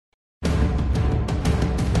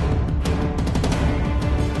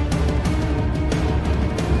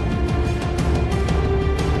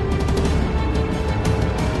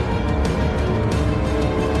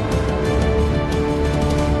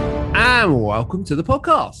and welcome to the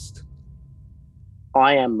podcast.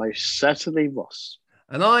 I am most certainly Ross.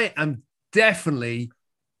 And I am definitely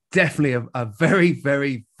a very,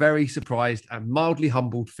 very, very surprised and mildly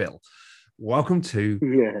humbled Phil. Welcome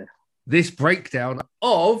to this breakdown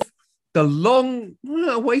of the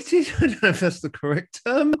long-awaited, I don't know if that's the correct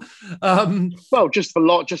term. Well, just for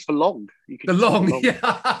long. You could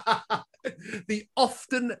The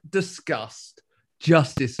often discussed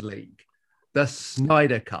Justice League. The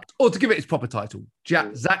Snyder Cut, or to give it its proper title,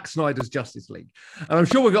 Zack Snyder's Justice League. And I'm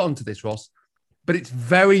sure we'll get onto this, Ross, but it's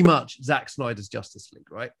very much Zack Snyder's Justice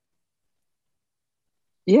League, right?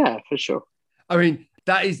 Yeah, for sure. I mean,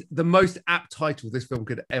 that is the most apt title this film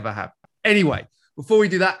could ever have. Anyway, before we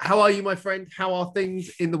do that, how are you, my friend? How are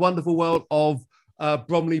things in the wonderful world of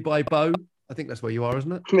Bromley by Bow? I think that's where you are,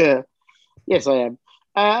 isn't it? Yeah. Yes, I am.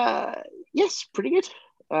 Yes, pretty good.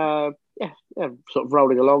 Yeah, sort of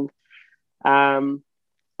rolling along. I'm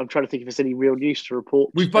trying to think if there's any real news to report.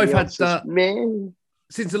 We've both had, since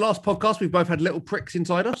the last podcast, we've both had little pricks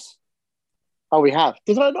inside us. Oh, we have.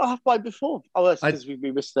 Did I not have mine before? Oh, that's because we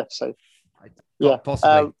missed an episode. Yeah,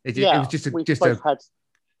 possibly. It was just a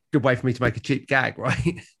good way for me to make a cheap gag,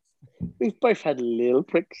 right? We've both had little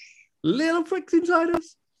pricks. Little pricks inside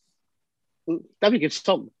us. That'd be a good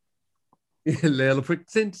song. Little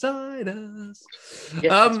pricks inside us.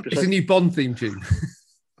 Yeah, it's a new Bond theme tune.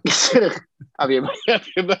 Have you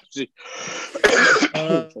imagine?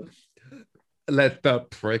 Let the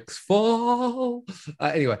pricks fall.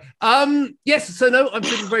 Anyway, yes. So no, I'm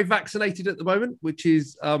feeling very vaccinated at the moment, which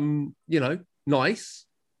is, nice.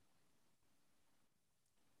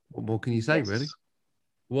 What more can you say, really?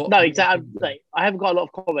 What? No, exactly. I haven't got a lot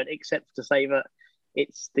of comment except to say that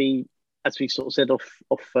it's the, as we sort of said off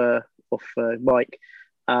mic,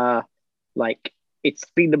 like. It's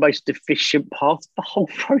been the most efficient part of the whole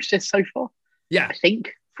process so far. Yeah. I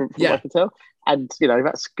think, from what I can tell. And,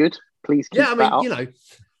 that's good. Please keep that up.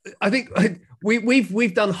 I think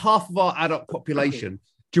we've done half of our adult population.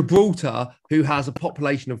 Gibraltar, who has a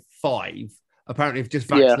population of 5, apparently have just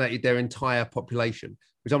vaccinated their entire population,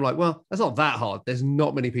 which I'm like, well, that's not that hard. There's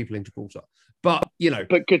not many people in Gibraltar. But,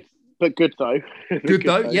 But good, though. Good,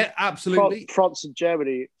 though. Yeah, absolutely. France and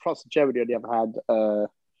Germany, on the other hand...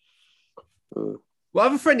 Well, I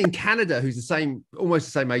have a friend in Canada who's almost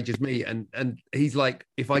the same age as me, and he's like,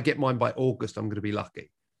 if I get mine by August, I'm going to be lucky.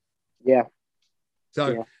 Yeah.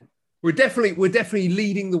 So we're definitely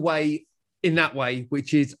leading the way in that way,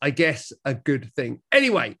 which is, I guess, a good thing.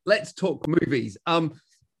 Anyway, let's talk movies.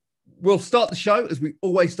 We'll start the show as we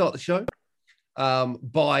always start the show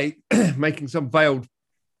by making some veiled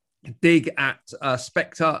dig at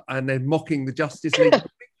Spectre and then mocking the Justice League.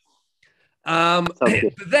 But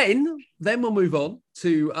then we'll move on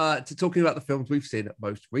to talking about the films we've seen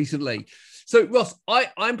most recently. So, Ross,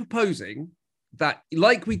 I'm proposing that,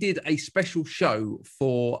 like we did a special show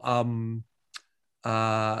for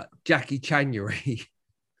Jackie Chanuary,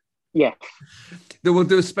 that we'll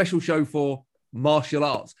do a special show for martial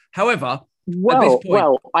arts. However, at this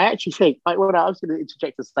point, I actually think I was going to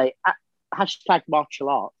interject and say hashtag martial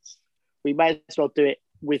arts. We may as well do it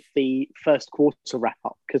with the first quarter wrap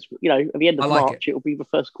up because at the end of March it will be the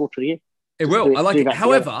first quarter of the year. It will. I like it.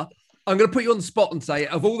 However, I'm going to put you on the spot and say,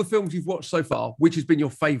 of all the films you've watched so far, which has been your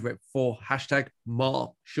favourite for hashtag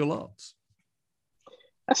martial arts?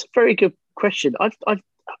 That's a very good question. I've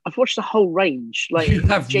watched the whole range. Like, you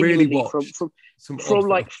have really watched from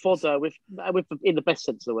like fodder with in the best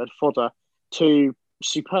sense of the word, fodder to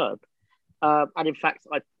superb. And in fact,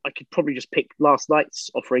 I could probably just pick last night's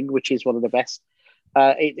offering, which is one of the best.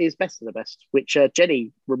 It is best of the best, which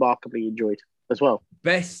Jenny remarkably enjoyed as well.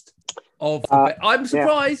 Best of the best. I'm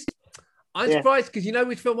surprised. I'm surprised because you know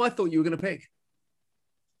which film I thought you were going to pick?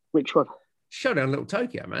 Which one? Showdown Little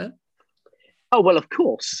Tokyo, man. Oh well, of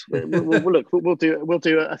course. We'll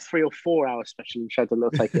do a 3 or 4 hour special and Showdown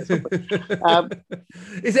Little Tokyo.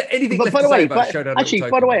 Is there anything left to say about Showdown Little Tokyo?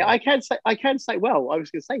 By the way, I can say. Well, I was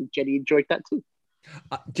going to say Jenny enjoyed that too.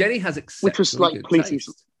 Jenny has which was like pleasing.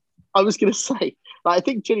 I was going to say, I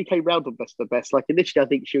think Jenny came round on best of the best. Like initially, I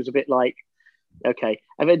think she was a bit like, okay,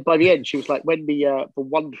 and then by the end, she was like, when the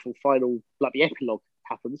wonderful final, like the epilogue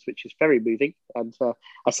happens, which is very moving. And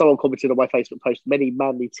as someone commented on my Facebook post, many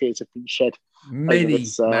manly tears have been shed.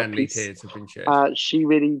 Tears have been shed. She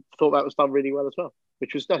really thought that was done really well as well,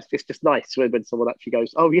 which was nice. It's just nice when someone actually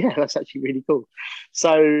goes, oh yeah, that's actually really cool.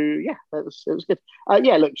 So yeah, it was good.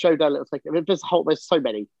 Look, Showdown Little Tokyo. I mean, there's so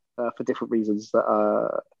many for different reasons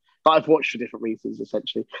that that I've watched for different reasons,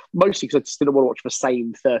 essentially. Mostly because I just didn't want to watch the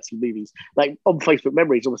same 30 movies. Like on Facebook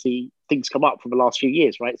Memories, obviously things come up from the last few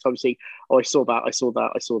years, right? So obviously, I saw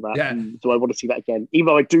that. Yeah. Do I want to see that again? Even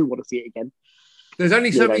though I do want to see it again. There's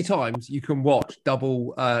only so many times you can watch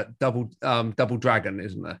Double Dragon,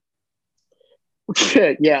 isn't there?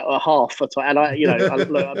 Yeah, a half. And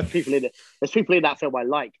look, people in it. There's people in that film I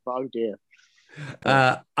like, but oh dear.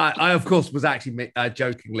 I of course was actually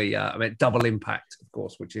jokingly I meant Double Impact, of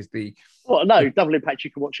course, which is the Double Impact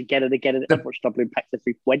you can watch again and again, and I've watched Double Impact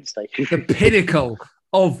every Wednesday. The pinnacle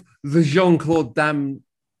of the Jean-Claude Van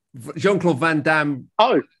Damme.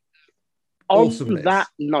 Oh, awesomeness.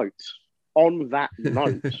 On that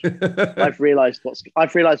note, I've realised what's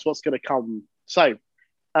going to come. So,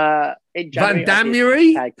 in January, Van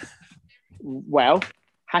Damme-ury?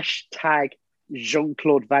 Hashtag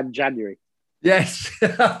Jean-Claude Van January. Yes.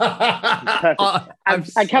 And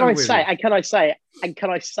can I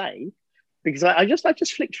say, because I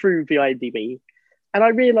just flicked through the IMDb and I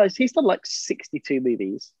realised he's done like 62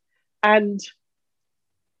 movies, and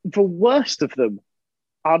the worst of them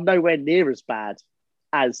are nowhere near as bad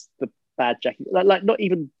as the bad Jackie. Like not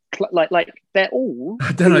even like they're all.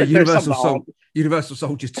 I don't know. Universal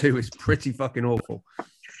Soldier 2 is pretty fucking awful.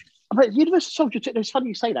 But Universal Soldier 2, it's funny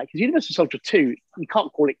you say that, because Universal Soldier 2, you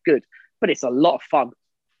can't call it good, but it's a lot of fun.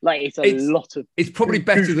 Like it's lot of. It's probably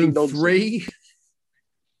better than nonsense. 3.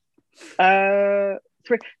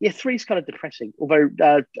 3, yeah, 3's kind of depressing. Although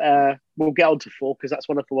we'll get on to 4 because that's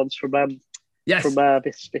one of the ones from yes. From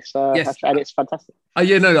this yes. and it's fantastic.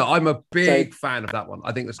 I'm a big fan of that one.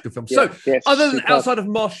 I think that's a good film. Other than outside of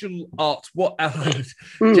martial arts, what else?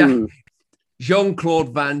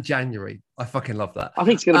 Jean-Claude Van January. I fucking love that. I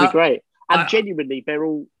think it's going to be great. And genuinely, they're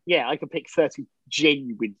all, I can pick 30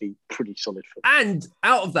 genuinely pretty solid films. And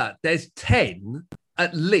out of that, there's 10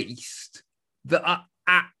 at least that are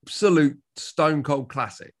absolute stone cold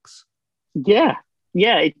classics. Yeah.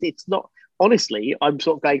 It's not, honestly, I'm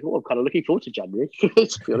sort of going, I'm kind of looking forward to January, to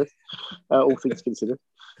be honest, all things considered.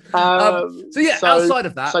 Outside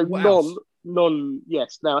of that,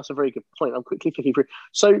 yes, now that's a very good point. I'm quickly flicking through.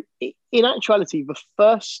 So, in actuality,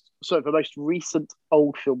 the most recent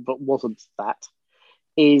old film that wasn't that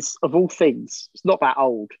is, of all things, it's not that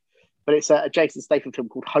old, but it's a Jason Statham film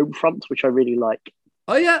called Homefront, which I really like.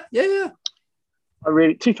 Oh, yeah.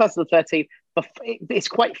 2013. It's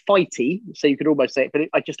quite fighty, so you could almost say it, but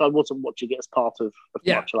I wasn't watching it as part of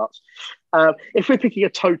martial arts. If we're picking a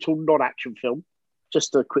total non-action film,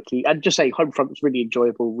 just to quickly, and just say Homefront was really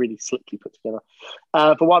enjoyable, really slickly put together.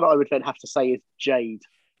 The one I would then have to say is Jade,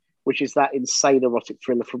 which is that insane erotic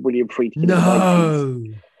thriller from William Friedkin. No.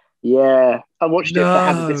 Yeah, I watched it for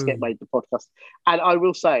How Did This Get Made, the podcast. And I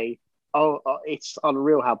will say, it's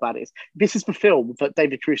unreal how bad it is. This is the film that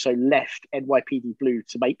David Caruso left NYPD Blue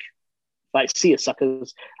to make, like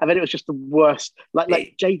Seersuckers. And then it was just the worst.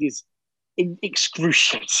 Like Jade is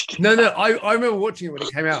excruciating. No, I remember watching it when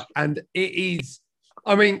it came out, and it is,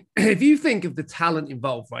 I mean, if you think of the talent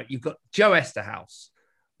involved, right, you've got Joe Esterhaus,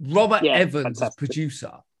 Robert Evans as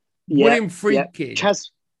producer, William Friedkin,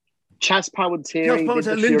 Chaz Palminteri,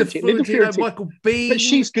 Linda Fiorentino, Michael Biehn. But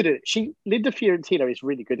she's good at it. Linda Fiorentino is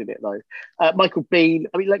really good at it, though. Michael Biehn.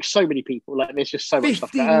 I mean, like so many people. Like there's just so much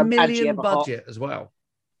stuff. $50 million budget as well.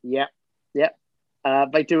 Yeah.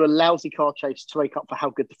 They do a lousy car chase to make up for how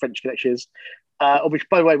good The French Connection is. Which,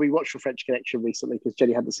 by the way, we watched The French Connection recently because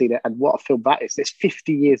Jenny hadn't seen it, and what a film that is! It's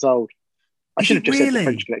 50 years old. I should have just said The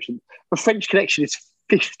French Connection. The French Connection is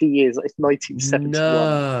 50 years. It's 1971.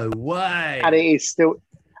 No way. And it is still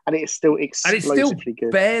explosively good.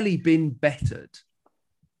 Barely been bettered.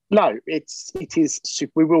 No, it is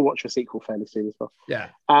super. We will watch a sequel fairly soon as well. Yeah.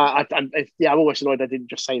 I'm always annoyed I didn't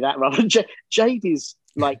just say that. Rather, Jade is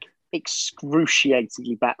like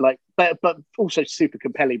excruciatingly bad, like, but also super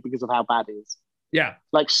compelling because of how bad it is. Yeah.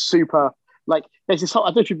 Like super. Like there's this whole. I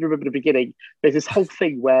don't know if you remember the beginning. There's this whole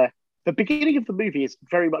thing where the beginning of the movie is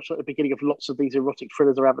very much like the beginning of lots of these erotic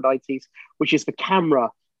thrillers around the 90s, which is the camera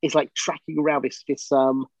is like tracking around this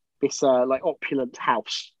like opulent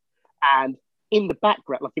house, and in the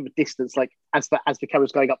background, like in the distance, like as the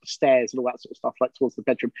camera's going up the stairs and all that sort of stuff, like towards the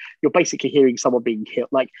bedroom, you're basically hearing someone being killed.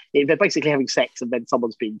 Like they're basically having sex and then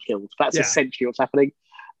someone's being killed. That's essentially what's happening,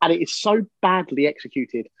 and it is so badly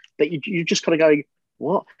executed that you just kind of going,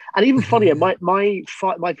 what? And even funnier, my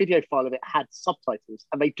video file of it had subtitles,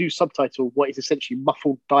 and they do subtitle what is essentially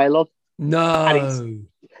muffled dialogue. No,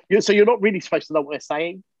 so you're not really supposed to know what they're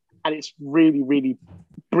saying, and it's really, really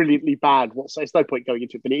brilliantly bad. There's no point going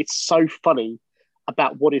into it, but it's so funny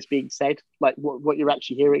about what is being said, like what you're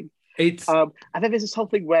actually hearing. It's and then there's this whole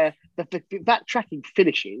thing where that tracking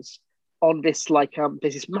finishes, on this like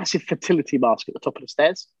there's this massive fertility mask at the top of the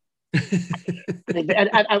stairs.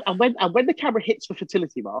 and when the camera hits the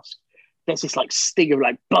fertility mask, there's this like sting of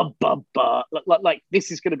like bum bum bum, like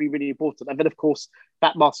this is going to be really important. And then of course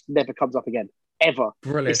that mask never comes up again ever.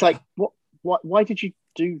 Brilliant. It's like what? Why did you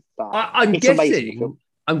do that?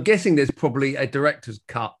 I'm guessing there's probably a director's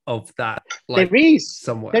cut of that. Like, there is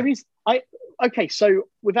somewhere. There is. Okay, so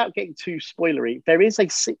without getting too spoilery, there is a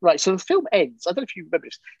right. So the film ends. I don't know if you remember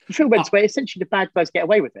this. The film ends where essentially the bad guys get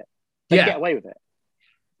away with it. They get away with it,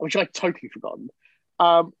 which I'd totally forgotten.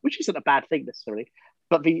 Which isn't a bad thing necessarily,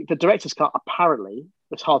 but the director's cut apparently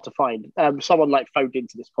was hard to find. Someone like phoned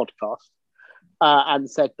into this podcast and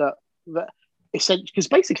said that essentially because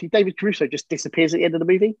basically David Caruso just disappears at the end of the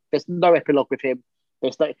movie. There's no epilogue with him.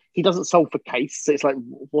 He doesn't solve the case. So it's like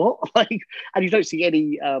what? Like, and you don't see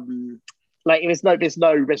any like there's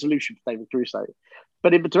no resolution for David Caruso.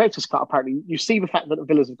 But in the director's cut, apparently, you see the fact that the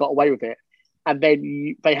villains have got away with it, and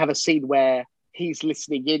then they have a scene where he's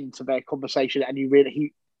listening into their conversation, and you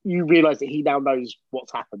realize that he now knows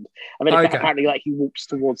what's happened. And then apparently, like he walks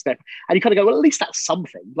towards them, and you kind of go, well, at least that's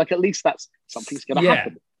something. Like at least that's something's going to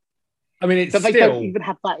happen. I mean, it's but they still... don't even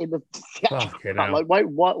have that in the theatrical cut. Like, wait,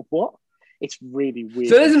 what? It's really weird.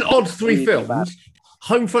 So there's an odd three films: bad.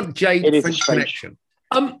 Homefront, Jade, French Connection.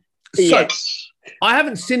 Yes. I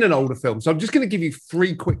haven't seen an older film, so I'm just going to give you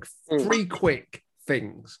three quick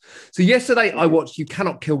things. So yesterday I watched You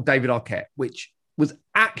Cannot Kill David Arquette, which was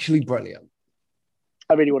actually brilliant.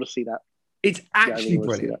 I really want to see that. It's actually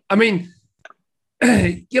brilliant. I mean,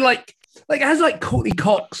 you're like it has like Courtney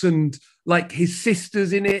Cox and like his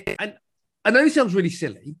sisters in it, and I know it sounds really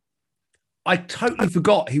silly. I totally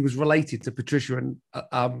forgot he was related to Patricia and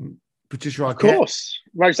Patricia Arquette. Of course.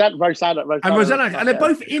 Rosanna, and they're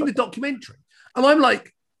both in the documentary. And I'm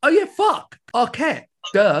like, oh yeah, fuck, Arquette,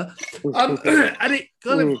 duh. And it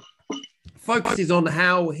kind of focuses on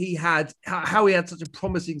how he had such a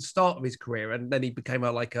promising start of his career, and then he became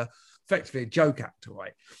effectively a joke actor,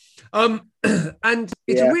 right? And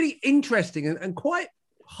it's a really interesting and quite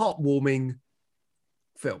heartwarming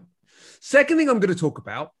film. Second thing I'm going to talk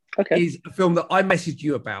about is a film that I messaged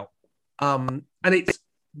you about, and it's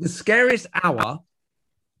The Scariest Hour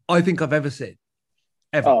I think I've ever seen.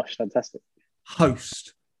 Ever. Oh, it's fantastic.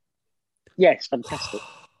 Host. Yes, fantastic.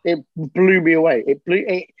 It blew me away.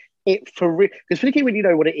 It for real, because particularly when you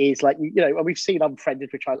know what it is, like and we've seen Unfriended,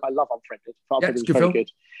 which I love Unfriended. It's good film.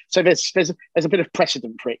 Good. So there's a bit of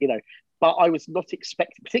precedent for it, But I was not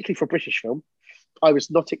expecting, particularly for a British film, I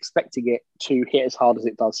was not expecting it to hit as hard as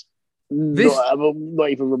it does. Not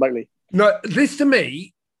even remotely. No, this to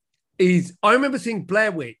me is, I remember seeing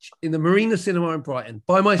Blair Witch in the Marina Cinema in Brighton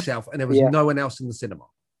by myself, and there was no one else in the cinema.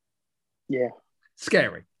 Yeah.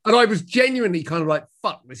 Scary. And I was genuinely kind of like,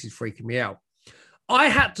 fuck, this is freaking me out. I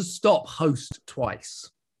had to stop Host twice.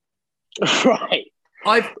 Right.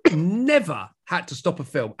 I've never had to stop a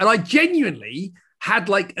film. And I genuinely had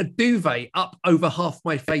like a duvet up over half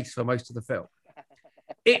my face for most of the film.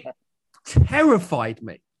 It terrified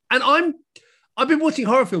me. And I've been watching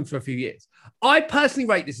horror films for a few years. I personally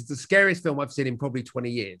rate this as the scariest film I've seen in probably 20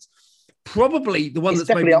 years. Probably the one it's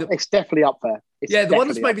maybe it's definitely up there. The one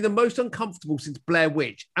that's maybe the most uncomfortable since Blair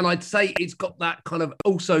Witch. And I'd say it's got that kind of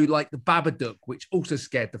also like the Babadook, which also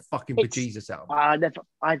scared the fucking bejesus out of me.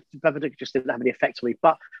 Babadook just didn't have any effect on me.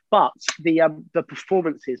 But the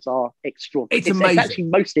performances are extraordinary. It's amazing. It's actually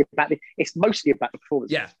mostly about the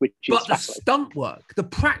performances. Yeah. But the stunt work, the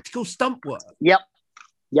practical stunt work. Yep.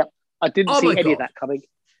 I didn't see any of that coming.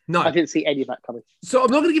 No. I didn't see any of that coming. So I'm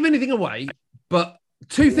not going to give anything away, but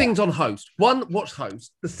two things on Host. One, watch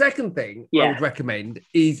Host. The second thing I would recommend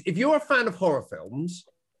is, if you're a fan of horror films,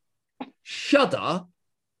 Shudder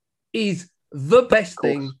is the best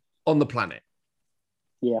thing on the planet.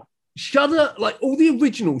 Yeah. Shudder, like all the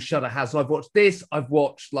original Shudder has. I've watched this. I've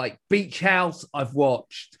watched like Beach House. I've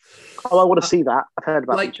watched. Oh, I want to see that. I've heard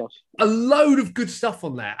about Beach House. A load of good stuff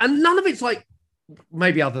on there, and none of it's like,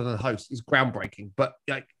 maybe other than Host, is groundbreaking, but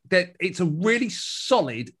like it's a really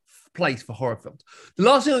solid place for horror films. The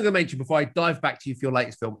last thing I'm going to mention before I dive back to you for your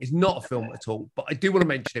latest film is not a film at all, but I do want to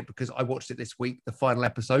mention it because I watched it this week, the final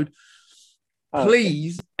episode.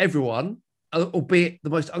 Please, everyone, albeit the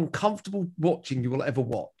most uncomfortable watching you will ever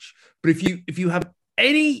watch, but if you have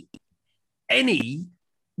any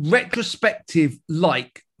retrospective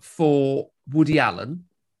like for Woody Allen,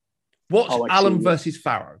 watch Allen versus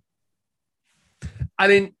Farrow.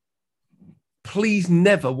 And then please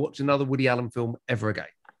never watch another Woody Allen film ever again.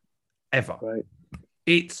 Ever. Right.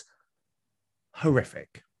 It's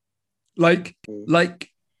horrific. Again,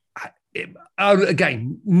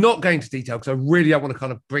 not going into detail because I really don't want to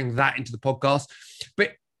kind of bring that into the podcast.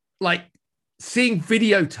 But like seeing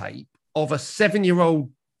videotape of a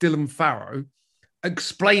 7-year-old Dylan Farrow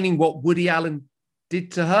explaining what Woody Allen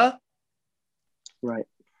did to her. Right.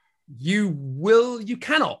 You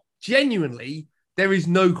cannot genuinely. There is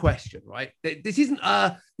no question, right? This isn't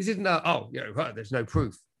there's no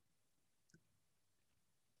proof.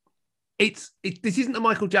 This isn't a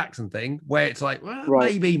Michael Jackson thing where it's like, well,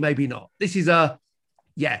 right. maybe not. This is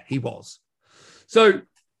he was. So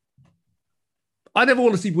I never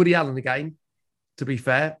want to see Woody Allen again, to be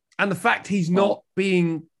fair. And the fact he's not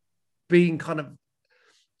being kind of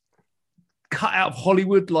cut out of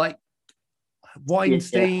Hollywood like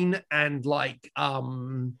Weinstein and like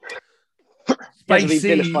Spacey.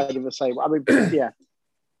 In the same. I mean, yeah.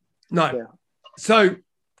 No. Yeah. So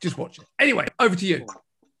just watch it. Anyway, over to you.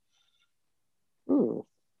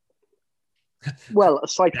 Well,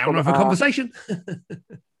 aside from a conversation.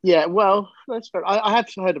 Yeah, well, that's fair. I have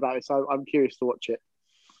heard about it, so I'm curious to watch it.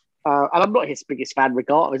 And I'm not his biggest fan,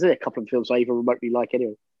 regardless. There's a couple of films I even remotely like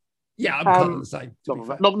anyway. Yeah, I'm kind of the same. Not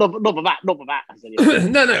for that. No.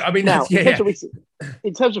 I mean, now,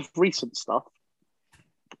 in terms of recent stuff,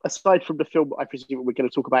 aside from the film I presume we're going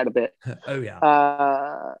to talk about in a bit. Oh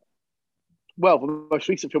yeah. Well, the most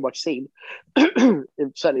recent film I've seen,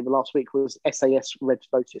 certainly the last week, was SAS Red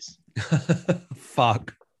Notice.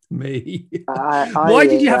 Fuck me. Why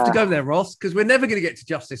did you have to go there, Ross? Because we're never going to get to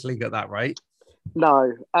Justice League at that rate.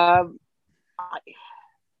 No.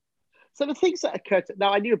 So the things that occurred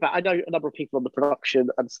now, I know a number of people on the production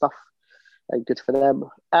and stuff, and good for them.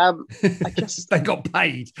 They got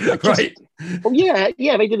paid, right? Well, yeah,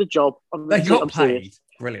 they did a job. They got paid. Serious.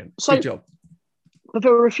 Brilliant. Good job. But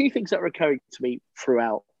there were a few things that were occurring to me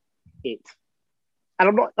throughout it, and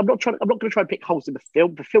I'm not going to try and pick holes in the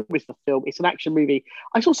film. The film is the film. It's an action movie.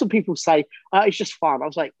 I saw some people say it's just fun. I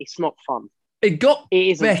was like, it's not fun. It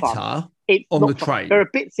isn't better fun. On the train. There are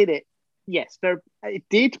bits in it. Yes, it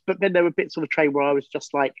did, but then there were bits on the train where I was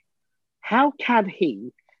just like, how can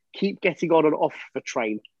he keep getting on and off the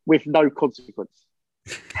train with no consequence?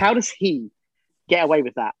 How does he get away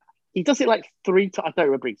with that? He does it like 3 times. I don't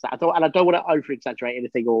remember exactly. I don't want to over-exaggerate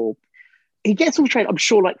anything. Or he gets on the train, I'm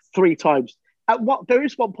sure, like 3 times. There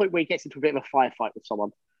is one point where he gets into a bit of a firefight with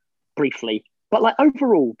someone, briefly. But like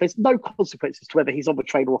overall, there's no consequences to whether he's on the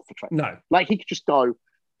train or off the train. No. Like he could just go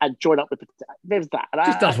and join up with there's that. And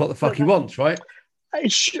just does what the fuck he wants, right?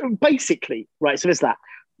 Basically, right. So there's that.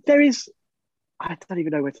 There is, I don't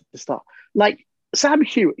even know where to start. Like Sam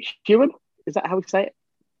Heughan, is that how we say it?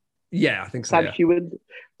 Yeah, I think so. Sam Heughan,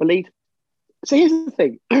 the lead. So here's the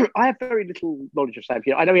thing. I have very little knowledge of Sam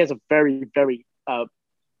Heughan. I know he has a very, very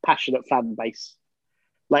passionate fan base.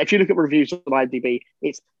 Like if you look at reviews on IMDb,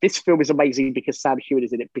 it's this film is amazing because Sam Heughan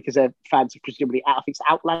is in it, because they're fans of presumably I think it's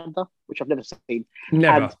Outlander, which I've never seen.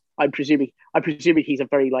 Never. And I'm presuming he's a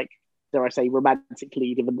very, like, dare I say, romantic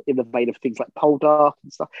lead in the vein of things like Poldark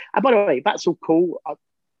and stuff. And by the way, that's all cool.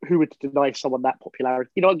 Who would deny someone that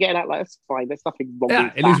popularity? You know, I'm getting out like that's fine. There's nothing wrong with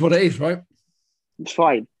that. Yeah, it is what it is, right? It's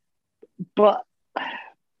fine. But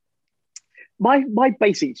my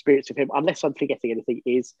basic experience of him, unless I'm forgetting anything,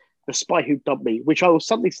 is The Spy Who Dumped Me, which I will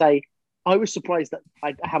suddenly say I was surprised at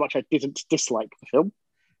how much I didn't dislike the film.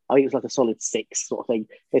 I think it was like a solid 6 sort of thing.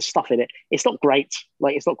 There's stuff in it. It's not great.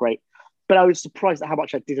 But I was surprised at how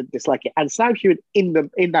much I didn't dislike it. And Sam Heughan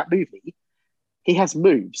in that movie, he has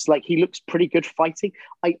moves. Like he looks pretty good fighting.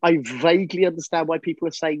 I vaguely understand why people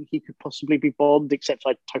are saying he could possibly be Bond, except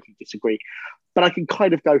I totally disagree. But I can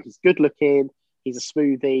kind of go, he's good looking, he's a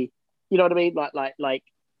smoothie, you know what I mean? Like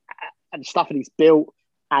and stuff, and he's built.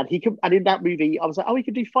 And in that movie, I was like, oh, he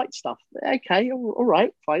can do fight stuff. Okay, all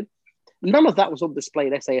right, fine. None of that was on display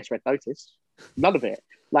in SAS Red Notice. None of it.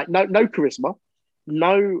 Like no charisma.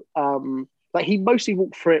 No, like he mostly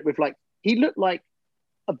walked through it with like, he looked like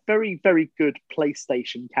a very, very good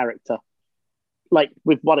PlayStation character, like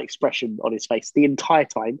with one expression on his face the entire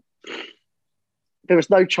time. There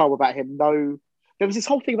was no charm about him. There was this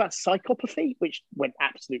whole thing about psychopathy, which went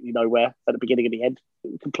absolutely nowhere at the beginning and the end,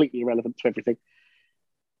 completely irrelevant to everything.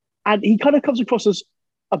 And he kind of comes across as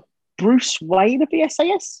a Bruce Wayne of the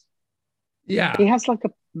SAS. Yeah. He has like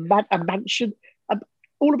a mansion,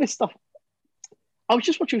 all of this stuff. I was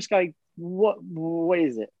just watching this going, what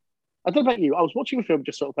is it? I don't know about you. I was watching the film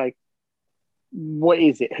just sort of going, what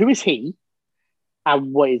is it? Who is he?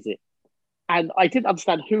 And what is it? And I didn't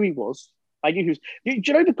understand who he was. I knew he was. Do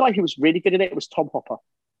you know the guy who was really good in it? It was Tom Hopper.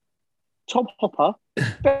 Tom Hopper,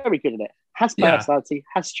 very good in it. Has personality,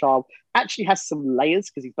 has charm, actually has some layers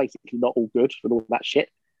because he's basically not all good and all that shit.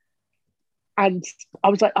 And I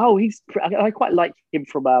was like, oh, I quite like him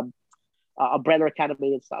from Umbrella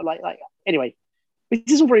Academy and stuff. Like anyway, This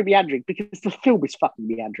is all very meandering because the film is fucking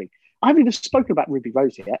meandering. I haven't even spoken about Ruby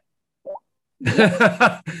Rose yet.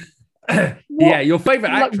 Yeah, your favorite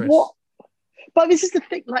actress. What? But this is the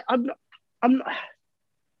thing. Like, I'm not.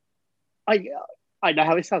 I know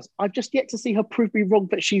how it sounds. I've just yet to see her prove me wrong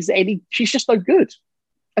that she's just no good.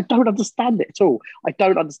 I don't understand it at all. I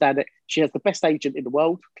don't understand it. She has the best agent in the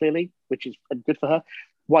world, clearly, which is good for her.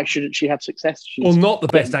 Why shouldn't she have success? Or not the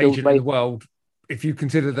best agent in the world, if you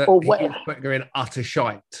consider that he's putting her in utter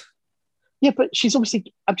shite. Yeah, but she's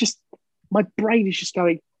obviously. My brain is just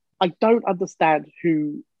going. I don't understand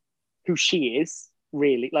who she is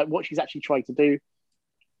really, like what she's actually trying to do.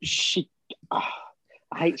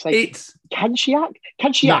 I hate saying it. Can she act?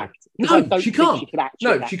 Can she act? No, she can't. She can act.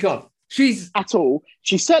 She can't. She's at all.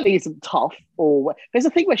 She certainly isn't tough. Or there's a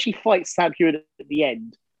thing where she fights Sam Hewitt at the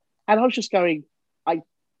end, and I was just going,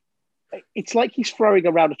 it's like he's throwing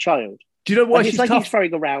around a child. Do you know why she's tough? He's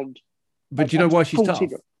throwing around. But do you know why she's tough?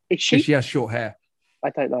 Is she? Because she has short hair. I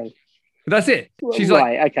don't know. But that's it. She's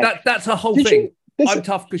right, okay. That's her whole thing. I'm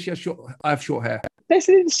tough because I have short hair. There's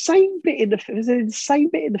an insane bit in the film.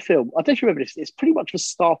 I don't know if you remember this. It's pretty much the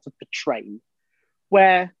start of the train,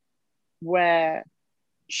 where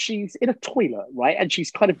she's in a toilet, right? And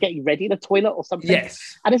she's kind of getting ready in a toilet or something.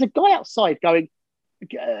 Yes. And there's a guy outside going,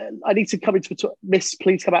 I need to come into the toilet. Miss,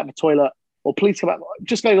 please come out of the toilet. Or please come out.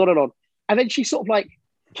 Just going on and on. And then she sort of like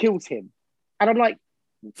kills him. And I'm like...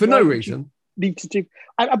 For no reason. Need to do...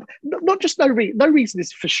 not just no reason. No reason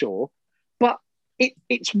is for sure. But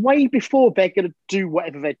it's way before they're going to do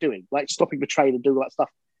whatever they're doing. Like stopping the train and doing all that stuff.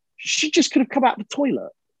 She just could have come out of the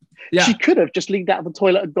toilet. Yeah. She could have just leaned out of the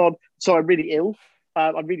toilet and gone, so I'm really ill.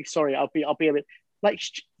 I'm really sorry. I'll be a bit like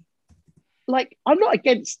I'm not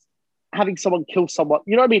against having someone kill someone.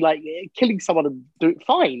 You know what I mean? Like killing someone and do it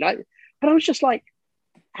fine. But I was just like,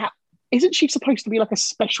 isn't she supposed to be like a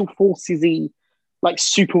special forces-y, like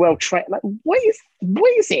super well trained? Like, what is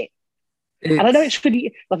it? And I know it's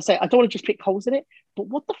really, like I say, I don't want to just pick holes in it, but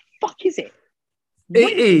what the fuck is it?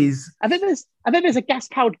 It is. And then there's a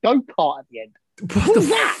gas-powered go-kart at the end. What the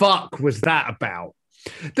fuck was that about?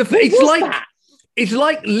 It's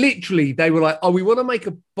like literally they were like, oh, we want to make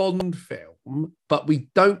a Bond film, but we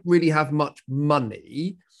don't really have much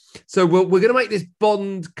money. So we're going to make this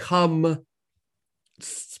Bond come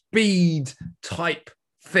speed type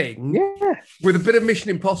thing with a bit of Mission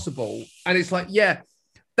Impossible. And it's like, yeah,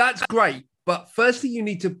 that's great. But firstly, you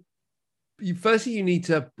need to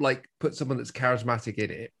like put someone that's charismatic in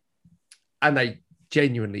it. And they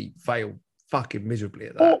genuinely fail fucking miserably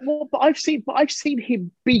at that. But I've seen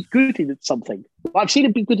him be good in something. I've seen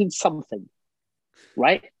him be good in something,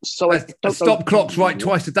 right? So stop clocks right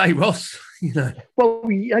twice a day, Ross. You know. Well,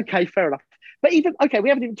 okay, fair enough. But we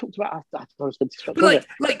haven't even talked about. But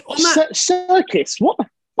like on that Circus. What the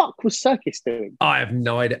fuck was Circus doing? I have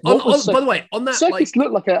no idea. By the way, on that Circus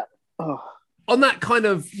looked like a. On that kind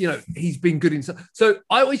of, you know, he's been good in. So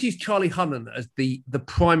I always use Charlie Hunnam as the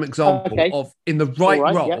prime example of in the right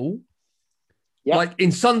role. Yep. Like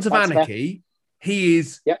in Sons of Anarchy, he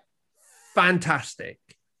is fantastic.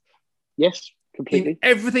 Yes, completely. In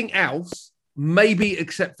everything else, maybe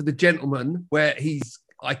except for The Gentleman, where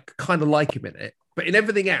I kind of like him in it. But in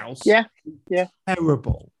everything else,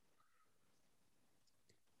 terrible.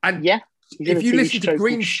 And if you listen to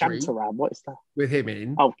Green Street, what is that? With him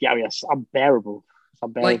in. Oh, yes, unbearable. It's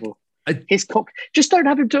unbearable. Just don't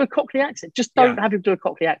have him do a Cockney accent. Just don't have him do a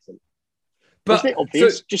Cockney accent. But isn't it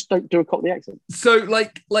obvious? Just don't do a Cockney accent. So,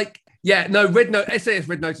 SAS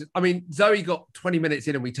Red Notice. I mean, Zoe got 20 minutes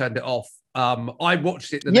in and we turned it off. I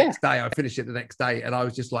watched it the next day. I finished it the next day, and I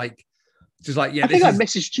was just like, yeah. I think I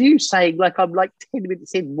messaged you saying like I'm like 10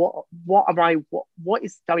 minutes in. What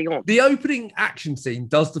is going on? The opening action scene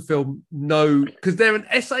does the film because they're an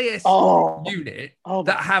SAS unit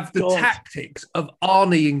that have the tactics of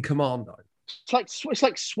Arnie in Commando. It's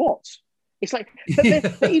like SWAT. It's like,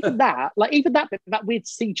 but even that weird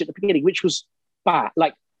siege at the beginning, which was bad.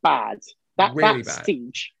 That really bad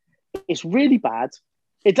siege is really bad.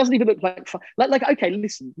 It doesn't even look like fun. Like okay,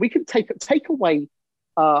 listen, we can take away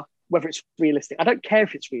whether it's realistic. I don't care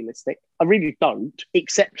if it's realistic. I really don't,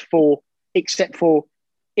 except for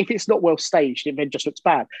if it's not well staged, it then just looks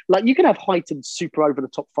bad. Like you can have heightened, super over the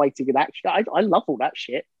top fighting and action. I love all that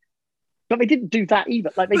shit. But they didn't do that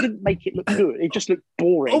either. Like they didn't make it look good. It just looked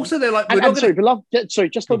boring. Also, they're like,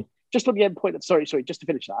 just on the end point. Sorry, just to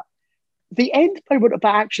finish that. The end moment of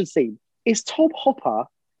that action scene is Tom Hopper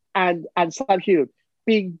and Sam Hewitt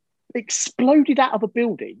being exploded out of a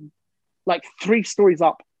building, like 3 stories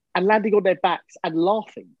up, and landing on their backs and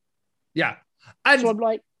laughing. Yeah, and so I'm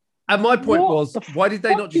like, and my point was, why did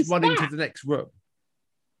they not just run into the next room?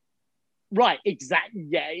 Right, exactly.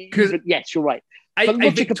 Yeah, yes, you're right.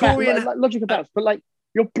 A Victorian logic about, but like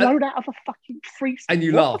you're blown out of a fucking freeze, and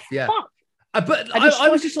you laugh. Yeah, fuck? But I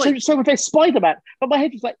was just like, so there's Spider-Man. But my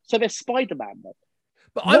head was like, so there's Spider-Man then.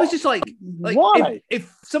 But what? I was just like why?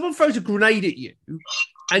 If someone throws a grenade at you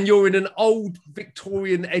and you're in an old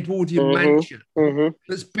Victorian Edwardian mansion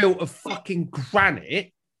that's built of fucking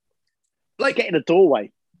granite, like get in a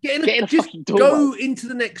doorway. Get in a fucking doorway. Go into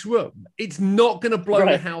the next room. It's not going to blow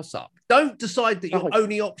the house up. Don't decide that your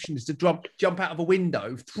only option is to jump out of a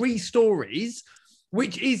window 3 stories,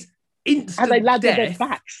 which is instant and they land death. On their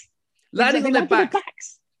backs. Landing on their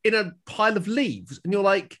backs in a pile of leaves, and you're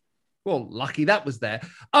like, well, lucky that was there.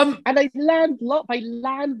 And they land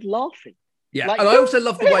laughing. Yeah, like, and I also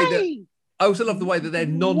love the way that they're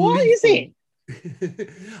non-lethal. What is it?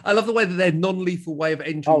 I love the way that their non-lethal way of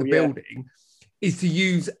entering the building is to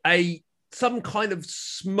use some kind of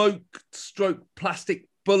smoke-stroke plastic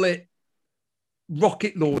bullet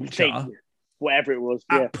rocket launcher, whatever it was,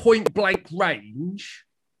 at point blank range.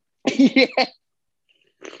 Yeah.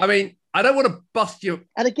 I mean, I don't want to bust your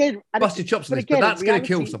chops on this, but that's going to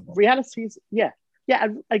kill someone. Reality is,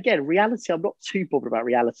 and again, reality. I'm not too bothered about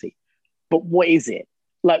reality, but what is it?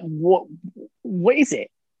 Like, what is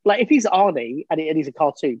it? Like, if he's Arnie and he's a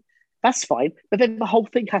cartoon, that's fine. But then the whole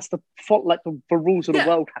thing has to follow, like the rules of the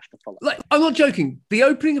world have to follow. Like, I'm not joking. The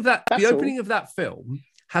opening of that film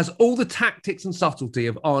has all the tactics and subtlety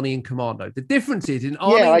of Arnie and Commando. The difference is in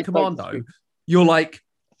Arnie and Commando, you're like,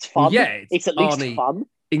 it's fun. Yeah, it's at least Arnie fun.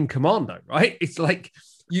 In Commando, right? It's like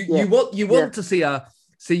you want to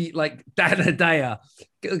see like Dan Hedaya.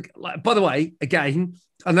 Like, by the way, again,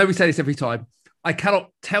 I know we say this every time. I cannot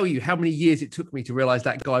tell you how many years it took me to realize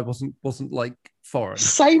that guy wasn't like foreign.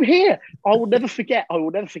 Same here. I will never forget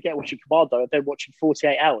watching Commando and then watching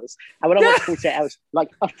 48 Hours. And when I watched 48 Hours, like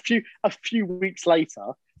a few weeks later,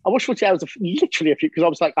 I watched 48 Hours literally a few, because I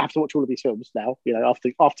was like, I have to watch all of these films now, you know,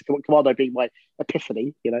 after Commando being my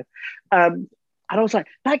epiphany, you know. And I was like,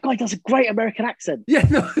 that guy does a great American accent. Yeah,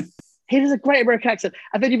 no. He does a great American accent.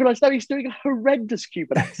 And then you realise, no, he's doing a horrendous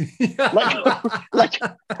Cuban accent. like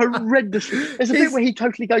horrendous. There's a bit where he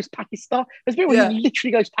totally goes Pakistan. There's a bit where he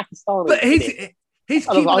literally goes Pakistani. But his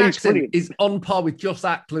Cuban accent is on par with Joss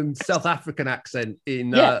Ackland's South African accent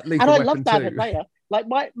in Lethal Weapon 2. And I love Dan Hedaya. Like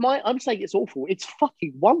I'm saying it's awful. It's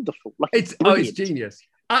fucking wonderful. Like it's genius.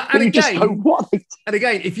 And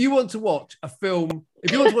again, if you want to watch a film,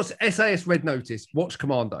 if you want to watch SAS Red Notice, watch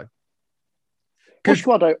Commando. Watch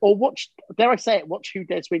Commando, or watch, dare I say it, watch Who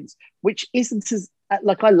Dares Wins, which isn't as,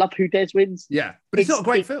 like, I love Who Dares Wins. Yeah, but it's not a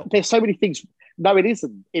great film. There's so many things. No, it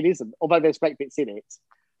isn't. It isn't, although there's great bits in it.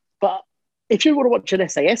 But if you want to watch an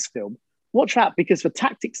SAS film, watch that, because the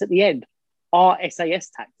tactics at the end are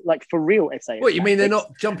SAS tactics, like for real SAS. What, you mean they're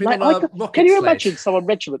not jumping on a rocket Can you sled? imagine someone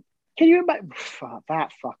regiment? Can you imagine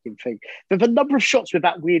that fucking thing? The number of shots with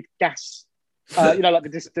that weird gas, like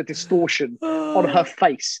the distortion on her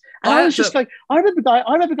face. And I was just like, I remember going,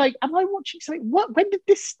 am I watching something? What? When did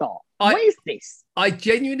this start? What is this? I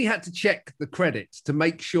genuinely had to check the credits to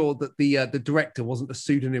make sure that the director wasn't a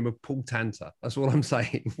pseudonym of Paul Tanter. That's what I'm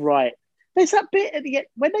saying. Right. There's that bit at the end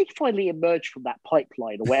when they finally emerge from that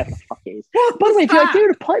pipeline or whatever the fuck it is. By the way, the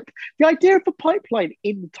idea of the pipeline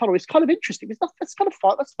in the tunnel is kind of interesting. That's kind of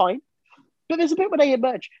fun. That's fine. But there's a bit where they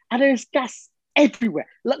emerge and there's gas everywhere.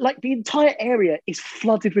 Like the entire area is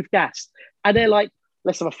flooded with gas, and they're like,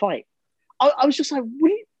 "Let's have a fight." I was just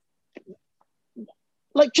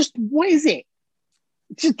like, just what is it?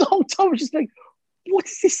 Just the whole time I was just like, what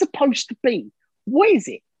is this supposed to be? What is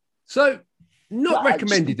it? So. Not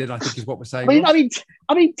recommended, I think, is what we're saying. I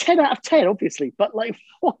mean, 10 out of 10, obviously, but like,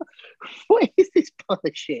 what is this kind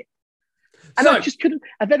of shit? And I just couldn't.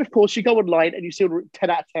 And then, of course, you go online and you see 10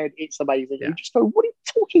 out of 10. It's amazing. Yeah. You just go, what are you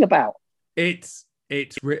talking about? It's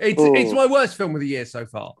my worst film of the year so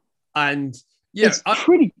far, and it's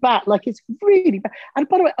pretty bad. Like, it's really bad. And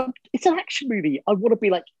by the way, it's an action movie. I want to be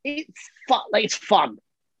like, it's fun. Like, it's fun.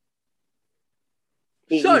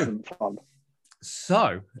 It isn't fun.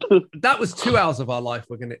 So that was 2 hours of our life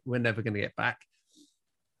we're never gonna get back.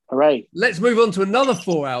 Hooray. Let's move on to another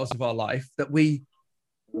 4 hours of our life that we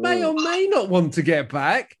may or may not want to get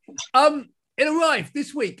back. It arrived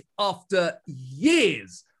this week after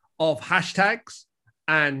years of hashtags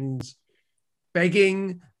and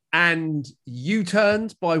begging and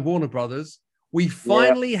U-turns by Warner Brothers. We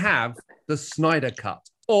finally have the Snyder Cut,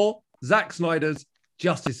 or Zack Snyder's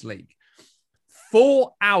Justice League.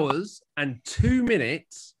 4 hours and 2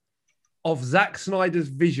 minutes of Zack Snyder's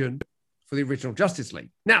vision for the original Justice League.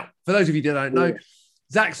 Now, for those of you that don't know,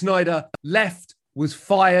 Zack Snyder left, was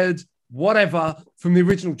fired, whatever from the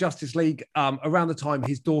original Justice League. Around the time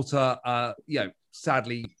his daughter,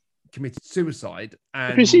 sadly committed suicide,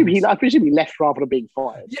 and I presume he left rather than being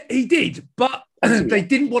fired. Yeah, he did, but they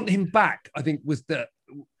didn't want him back. I think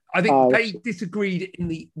they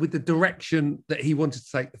disagreed with the direction that he wanted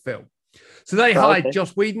to take the film. So they hired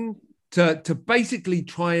Joss Whedon to basically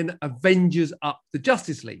try and Avengers up the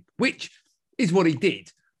Justice League, which is what he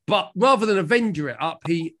did. But rather than Avenger it up,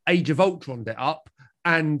 he Age of Ultroned it up,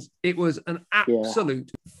 and it was an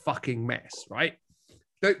absolute fucking mess, right?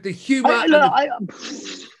 The humor.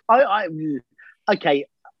 Okay.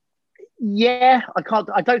 Yeah,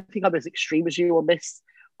 I don't think I'm as extreme as you on this.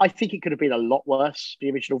 I think it could have been a lot worse, the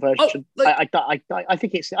original version. I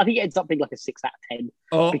think it ends up being like a 6 out of 10.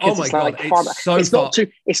 Oh my god,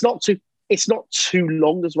 it's not too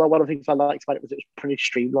long as well. One of the things I liked about it was pretty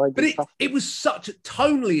streamlined. But it was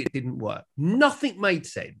tonally it didn't work. Nothing made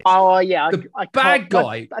sense. Oh yeah, the bad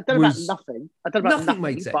guy. I don't know about nothing. I don't know about nothing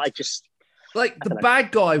made sense. But I just the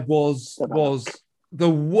bad guy was the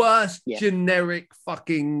worst generic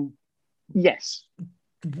fucking. Yes.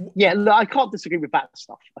 Yeah, no, I can't disagree with that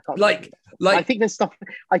stuff. I think there's stuff.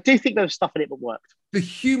 I do think there was stuff in it that worked. The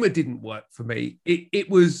humor didn't work for me. It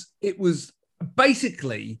was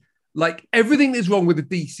basically like everything that's wrong with the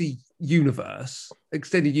DC universe,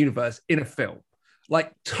 extended universe, in a film.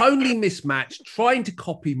 Like totally mismatched, trying to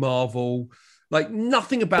copy Marvel. Like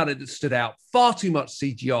nothing about it that stood out. Far too much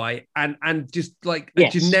CGI and just like a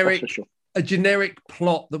generic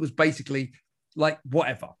plot that was basically like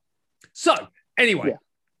whatever. So anyway.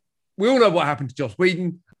 We all know what happened to Joss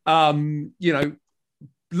Whedon. Loads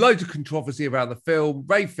of controversy around the film.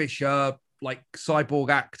 Ray Fisher, like cyborg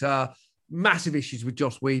actor, massive issues with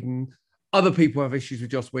Joss Whedon. Other people have issues with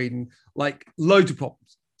Joss Whedon, like loads of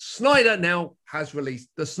problems. Snyder now has released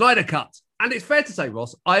the Snyder Cut. And it's fair to say,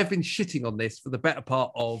 Ross, I have been shitting on this for the better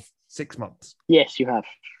part of 6 months. Yes, you have.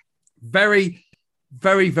 Very,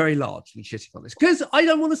 very, very largely shitting on this because I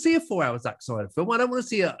don't want to see a 4-hour Zack Snyder film. I don't want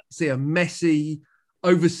to see a messy,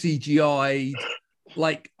 over CGI'd,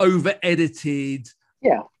 like over edited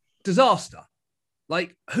disaster.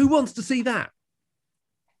 Like, who wants to see that?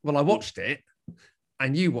 Well, I watched it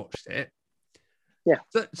and you watched it. Yeah.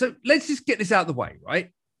 So let's just get this out of the way, right?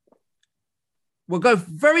 We'll go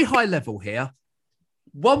very high level here.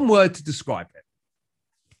 One word to describe it.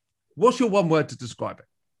 What's your one word to describe it?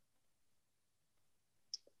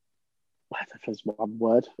 I don't know if there's one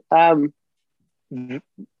word.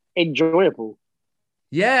 Enjoyable.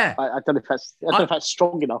 Yeah. I don't know if that's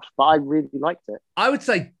strong enough, but I really liked it. I would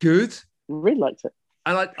say good. Really liked it.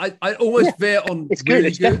 And I almost veer on it's good. Really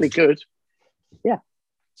it's definitely good. Yeah.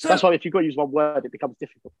 So that's why if you've got to use one word, it becomes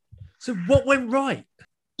difficult. So what went right?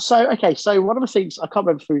 So one of the things, I can't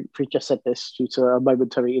remember if we just said this due to a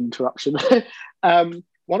momentary interruption. One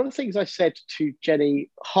of the things I said to Jenny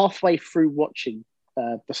halfway through watching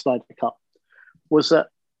the Snyder Cut was that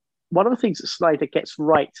one of the things that Snyder gets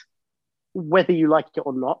right, whether you like it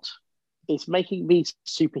or not, is making these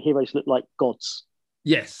superheroes look like gods.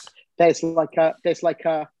 Yes. That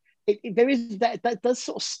does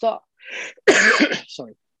sort of start.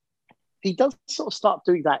 Sorry. He does sort of start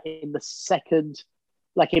doing that in the second,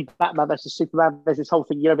 like in Batman versus Superman. There's this whole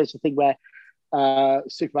thing, there's a thing where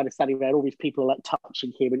Superman is standing there and all these people are like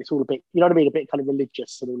touching him and it's all a bit, you know what I mean? A bit kind of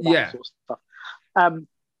religious and all that sort of stuff.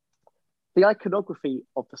 The iconography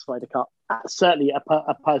of the Snyder Cut, certainly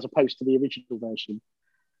as opposed to the original version,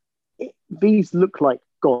 these look like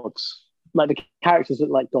gods. Like the characters look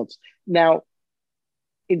like gods. Now,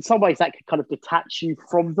 in some ways, that could kind of detach you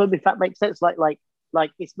from them, if that makes sense. Like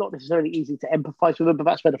it's not necessarily easy to empathize with them, but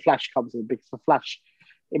that's where the Flash comes in, because the Flash,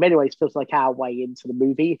 in many ways, feels like our way into the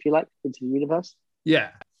movie, if you like, into the universe.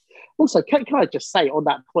 Yeah. Also, can I just say on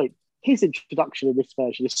that point, his introduction in this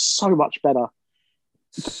version is so much better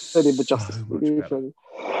than in the Justice League.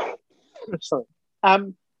 Sorry.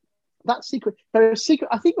 That secret. There is secret.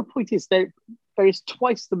 I think the point is there is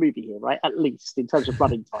twice the movie here, right? At least in terms of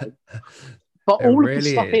running time. But all of the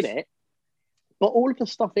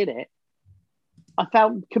stuff in it, I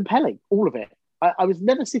found compelling. All of it. I was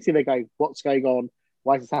never sitting there going, "What's going on?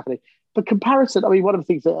 Why is this happening?" For comparison, I mean, one of the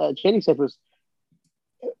things that Jenny said was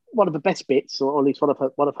one of the best bits, or at least one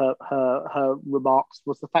of her remarks,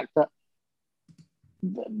 was the fact that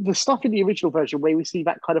the stuff in the original version where we see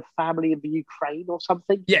that kind of family in the Ukraine or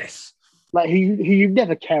something. Yes. Like who you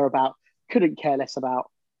never care about, couldn't care less about.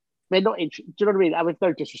 They're not interested. Do you know what I mean? With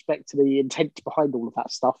no disrespect to the intent behind all of that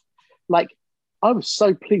stuff. Like, I was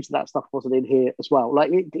so pleased that stuff wasn't in here as well. Like,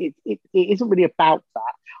 it isn't really about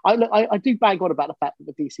that. I do bang on about the fact that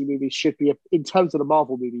the DC movies should be, in terms of the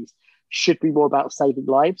Marvel movies, should be more about saving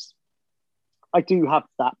lives. I do have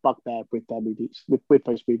that bugbear with their movies, with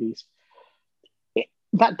those movies.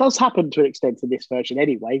 That does happen to an extent in this version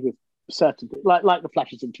anyway, with certain like the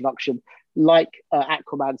Flash's introduction, like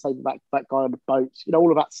Aquaman saving that guy on the boat,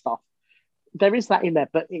 all of that stuff. There is that in there,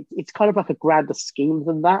 but it's kind of like a grander scheme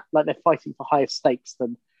than that. Like they're fighting for higher stakes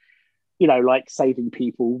than, like saving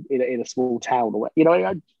people in a small town or do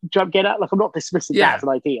you get it? Like I'm not dismissing that as an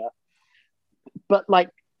idea, but like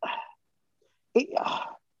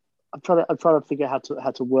I'm trying to figure out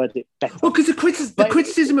how to word it better. Well, because the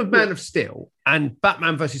criticism of Man of Steel and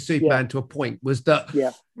Batman versus Superman to a point was that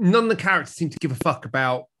none of the characters seemed to give a fuck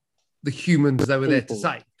about the humans they were there to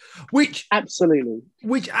save. Which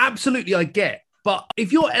absolutely I get. But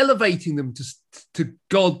if you're elevating them to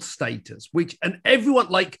God status, and everyone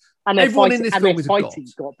in this film is a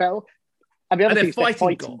god. Bell. I mean, they're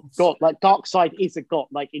fighting God. Like Darkseid is a god.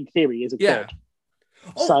 Like in theory, is a god.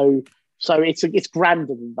 Oh. So it's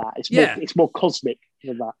grander than that. It's more cosmic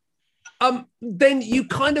than that. Then you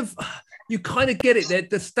kind of get it. That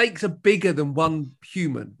the stakes are bigger than one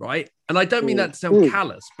human, right? And I don't mean that to sound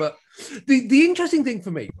callous, but the interesting thing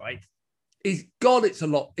for me, right, is God. It's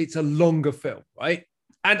a longer film, right?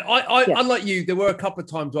 And I unlike you, there were a couple of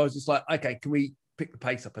times where I was just like, okay, can we pick the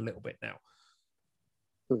pace up a little bit now?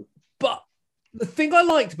 But the thing I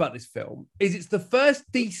liked about this film is it's the first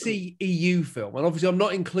DC EU film, and obviously I'm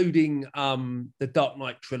not including the Dark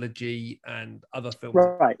Knight trilogy and other films.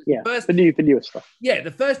 Right, yeah. The newest stuff. Yeah,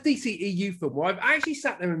 the first DC EU film where I've actually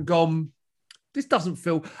sat there and gone, this doesn't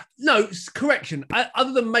feel... No, correction.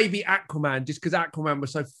 Other than maybe Aquaman, just because Aquaman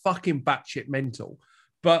was so fucking batshit mental.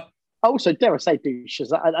 But... Also, dare I say, dude,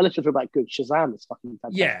 Shazam, unless you're talking about good, Shazam is fucking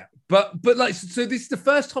fantastic. Yeah, but like, so this is the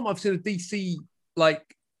first time I've seen a DC,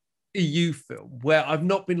 like, EU film where I've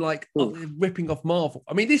not been like ripping off Marvel.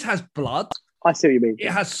 I mean, this has blood. I see what you mean. It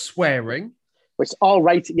has swearing. Which R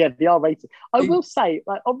rated. Yeah, the R rated. I will say,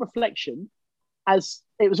 like on reflection, as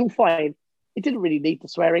it was all fine, it didn't really need the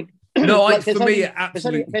swearing. No, for me, it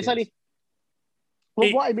absolutely. There's only.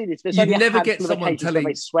 Well, what I mean is, there's you only never get someone telling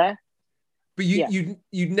they swear. But you'd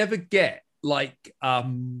never get like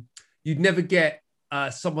you'd never get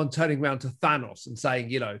someone turning around to Thanos and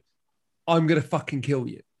saying, I'm gonna fucking kill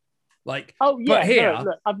you. Like, but here,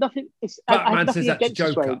 look, I've nothing. Batman says that to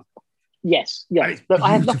Joker. Yes, yeah. Look,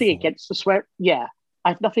 I have nothing against the swear. Yeah, I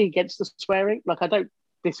have nothing against the swearing. Like, I don't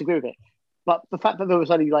disagree with it. But the fact that there was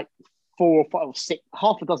only like 4 or 5 or 6,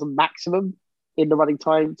 half a dozen maximum in the running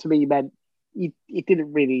time, to me meant it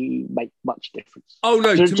didn't really make much difference. Oh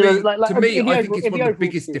no, to me, I think it's one of the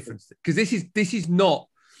biggest differences because this is not.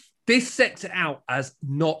 This sets it out as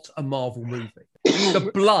not a Marvel movie.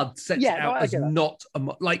 The blood sets it out as not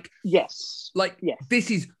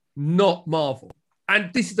this is not Marvel.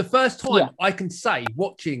 And this is the first time I can say,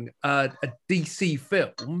 watching a DC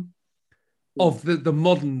film of the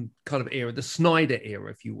modern kind of era, the Snyder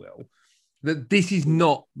era, if you will, that this is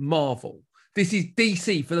not Marvel. This is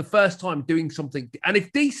DC for the first time doing something. And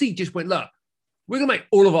if DC just went, look, we're going to make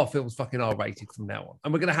all of our films fucking R-rated from now on,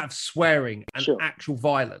 and we're going to have swearing and actual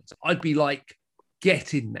violence, I'd be like,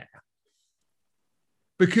 get in there.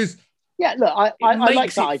 Because look, I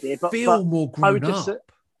like that idea, but more grown up.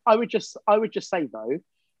 I would just say though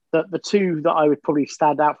that the two that I would probably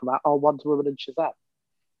stand out from that are Wonder Woman and Shazam.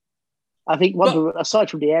 I think Wonder Woman, aside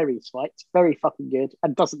from the Ares fight, very fucking good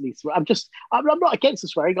and doesn't need swearing. I'm not against the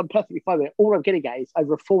swearing. I'm perfectly fine with it. All I'm getting at is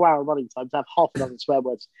over a 4-hour running time to have half a dozen swear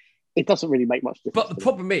words. It doesn't really make much difference. But the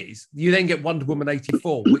problem is, you then get Wonder Woman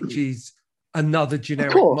 84, which is another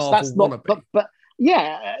generic Marvel wannabe. But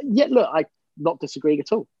look, I'm not disagreeing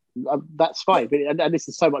at all. That's fine. And this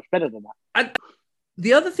is so much better than that. And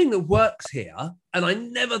the other thing that works here, and I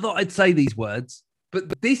never thought I'd say these words,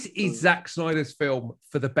 but this is Zack Snyder's film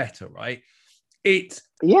for the better, right? It's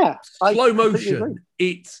slow motion.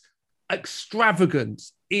 It's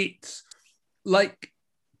extravagance. It's like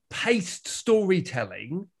paced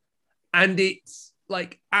storytelling. And it's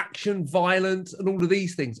like action, violence, and all of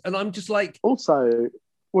these things. And I'm just like... Also, do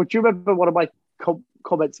you remember one of my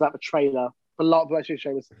comments about the trailer? The last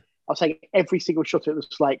trailer was, I was saying every single shot of it was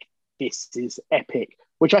like, this is epic,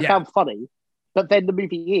 which I found funny. But then the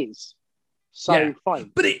movie is. So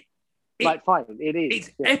fine. But fine, it is.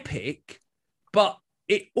 It's epic, but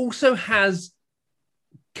it also has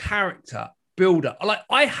character builder. Like,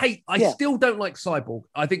 I still don't like Cyborg.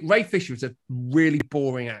 I think Ray Fisher is a really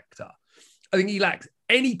boring actor. I think he lacks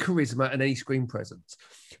any charisma and any screen presence.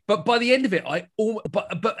 But by the end of it,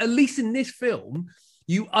 but at least in this film,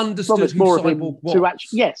 you understood who Cyborg was.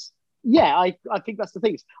 Yes. Yeah, I think that's the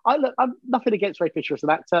thing. I'm nothing against Ray Fisher as an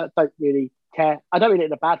actor. Don't really care. I don't mean it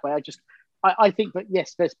in a bad way. I think that,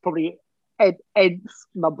 yes, there's probably nth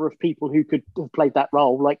number of people who could have played that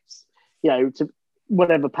role. Like, to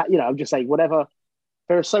whatever, I'm just saying whatever.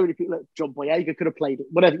 There are so many people. Like John Boyega could have played it.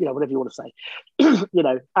 Whatever you want to say.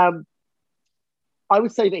 I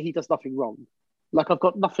would say that he does nothing wrong. Like, I've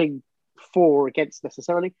got nothing for or against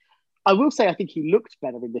necessarily. I will say I think he looked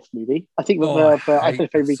better in this movie. I think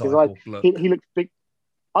that he looked big.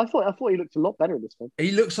 I thought he looked a lot better in this film.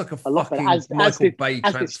 He looks like a fucking Michael Bay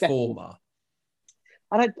transformer.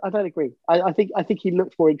 I don't agree. I think he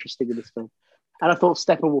looked more interesting in this film, and I thought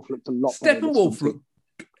Steppenwolf looked a lot better. Steppenwolf looked.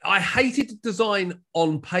 I hated the design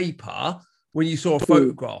on paper when you saw a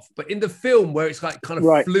photograph, but in the film where it's like kind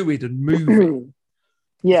of fluid and moving.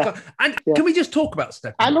 Yeah. Can we just talk about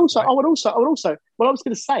Steppenwolf? And also, I would also. What I was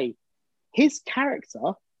going to say, his character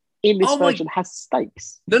in this version has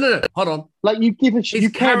stakes. No. Hold on. Like, you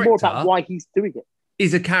care more about why he's doing it.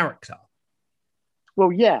 Is a character.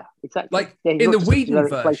 Well, yeah, exactly. Like in the Whedon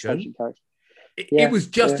version, it was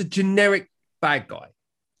just a generic bad guy.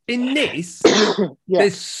 In this,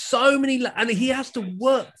 there's so many, and he has to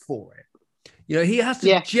work for it. He has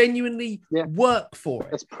to genuinely work for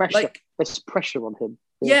it. There's pressure. There's pressure on him.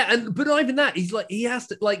 But not even that. He has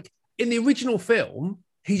to, like, in the original film,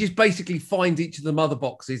 he just basically finds each of the mother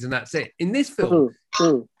boxes and that's it. In this film,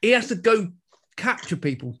 he has to go capture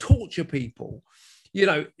people, torture people.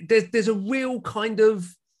 There's a real kind of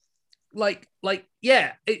and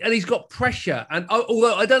he's got pressure. And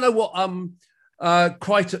although I don't know what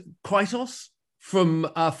Krytos from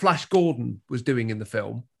Flash Gordon was doing in the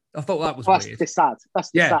film, I thought that was weird. That's sad. But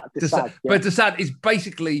Desad is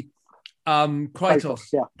basically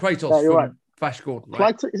Krytos. Krytos from right. Flash Gordon.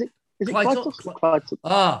 Right? Is it Krytos? Clytus.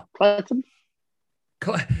 Clytus.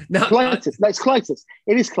 No, it's Clytus.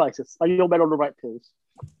 It is Clytus. Are your men on the right pills?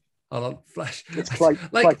 I like Flash. It's Clytus.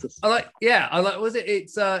 Was it?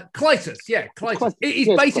 It's Clytus. Yeah, Clytus. It is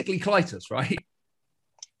basically Clytus, right?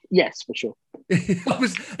 Yes, for sure.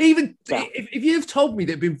 If you'd have told me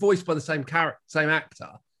that it'd been voiced by the same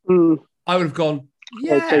actor, I would have gone,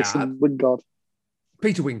 Jason Wingard.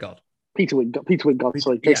 Peter Wingard.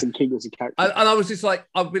 Sorry, Jason King was a character. And I was just like,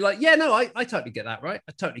 I'd be like, I totally get that, right?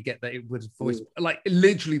 I totally get that it was voiced like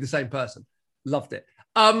literally the same person. Loved it.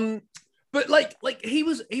 But like he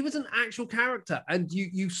was an actual character, and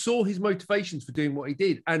you saw his motivations for doing what he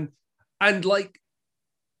did, and like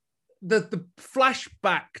the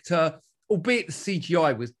flashback to, albeit the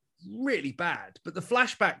CGI was really bad, but the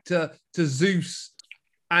flashback to Zeus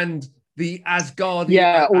and the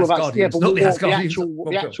Asgardians. All of that. Yeah, but not the Asgardians.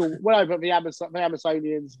 The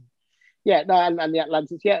Amazonians. Yeah, no, and the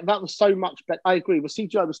Atlanteans. Yeah, that was so much better. I agree. The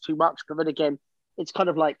CGI was too much, but then again, it's kind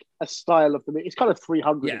of like a style of the movie. It's kind of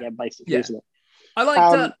 300 again, basically, isn't it? I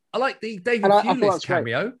liked the David Thewlis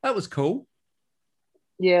cameo. Great. That was cool.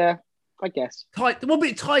 Yeah, I guess.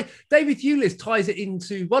 David Thewlis ties it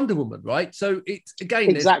into Wonder Woman, right? So it's again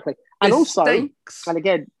exactly, and also stakes. And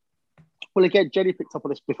again, Jenny picked up on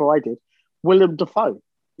this before I did. Willem Dafoe.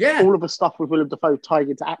 Yeah, all of the stuff with Willem Dafoe tying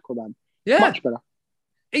into Aquaman. Yeah, much better.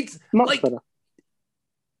 It's much better.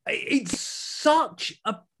 It's such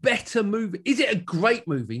a better movie. Is it a great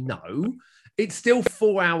movie? No, it's still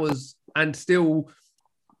 4 hours and still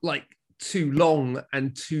like too long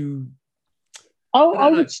and too. I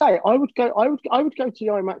would say I would go to the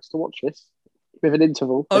IMAX to watch this with an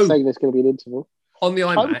interval. They're saying there's going to be an interval on the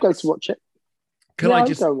IMAX. I would go to watch it. I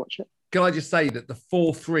would go and watch it. Can I just say that the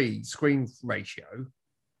 4:3 screen ratio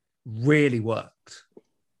really worked?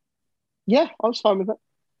 Yeah, I was fine with it.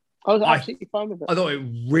 I was absolutely fine with it. I thought it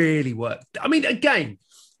really worked. I mean, again,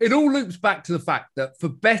 it all loops back to the fact that for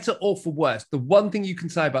better or for worse, the one thing you can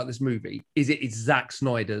say about this movie is it is Zack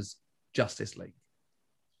Snyder's Justice League.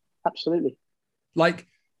 Absolutely. Like,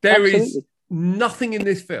 there is nothing in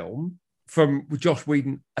this film from Joss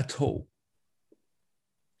Whedon at all.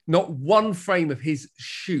 Not one frame of his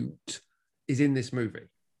shoot is in this movie,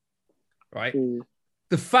 right?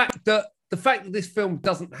 The fact that this film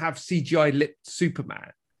doesn't have CGI lipped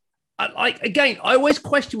Superman, I always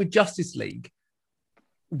question with Justice League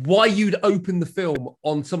why you'd open the film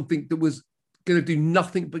on something that was going to do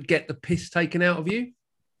nothing but get the piss taken out of you.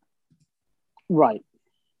 Right.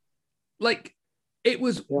 Like, it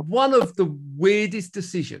was one of the weirdest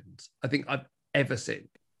decisions I think I've ever seen.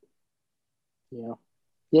 Yeah.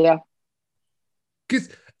 Yeah. Because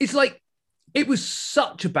it's like, it was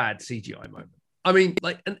such a bad CGI moment. I mean,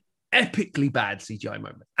 like an epically bad CGI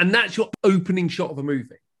moment. And that's your opening shot of a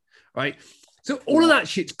movie, right? So all of that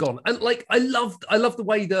shit's gone. And like, I love the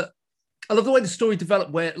way the story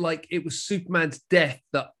developed, where like it was Superman's death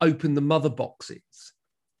that opened the mother boxes,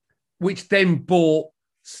 which then brought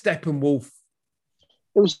Steppenwolf.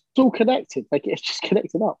 It was all connected. Like, it's just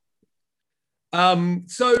connected up.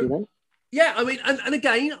 So You know? yeah, I mean, and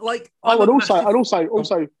again, like, Oh, and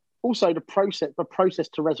also the process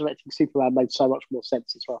to resurrecting Superman made so much more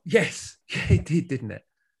sense as well. yes, yeah, it did, didn't it?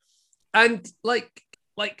 And like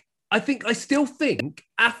I still think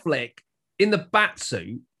Affleck in the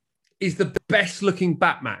Batsuit is the best looking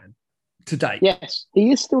Batman to date. Yes,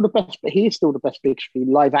 he is still the best, but he is still the best big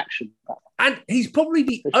screen live action Batman. And he's probably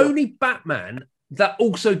the For sure. only Batman that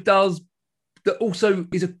also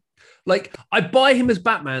is a, like, I buy him as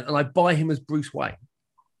Batman and I buy him as Bruce Wayne.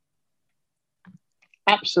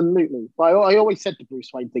 Absolutely. But I always said the Bruce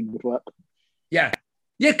Wayne thing would work. Yeah.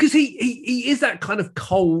 Yeah, because he is that kind of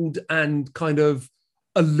cold and kind of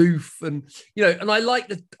aloof, and and I like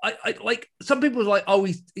that. I like, some people are like, oh,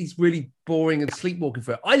 he's really boring and sleepwalking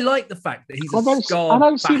for it. I like the fact that he's a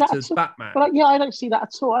scarred, battered Batman. But I don't see that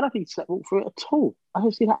at all. I don't think he's sleepwalking for it at all. I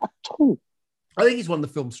don't see that at all. I think he's one of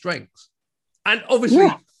the film's strengths, and obviously,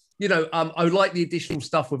 I would like the additional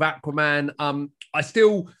stuff with Aquaman.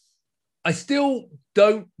 I still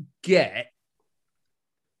don't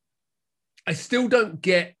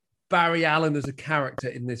get Barry Allen as a character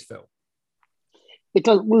in this film. It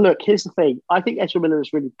does. Well, look, here's the thing. I think Ezra Miller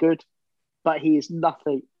is really good, but he is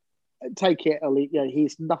nothing. Take it,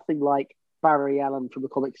 he's nothing like Barry Allen from the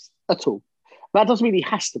comics at all. That doesn't mean he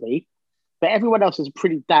has to be, but everyone else is a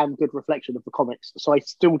pretty damn good reflection of the comics. So I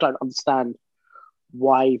still don't understand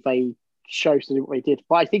why they chose to do what they did.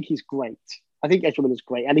 But I think he's great. I think Ezra Miller's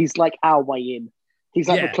great, and he's like our way in. He's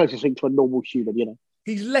like the closest thing to a normal human,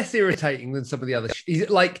 He's less irritating than some of the other. He's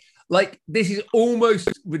like this is almost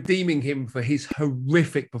redeeming him for his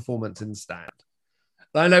horrific performance in The Stand.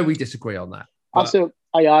 I know we disagree on that. I don't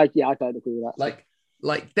agree with that.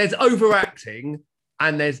 Like there's overacting,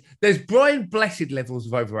 and there's Brian Blessed levels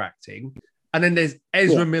of overacting, and then there's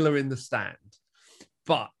Ezra Miller in The Stand.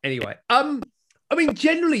 But anyway, I mean,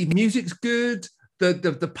 generally music's good.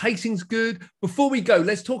 The pacing's good. Before we go,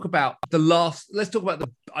 let's talk about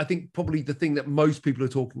I think probably the thing that most people are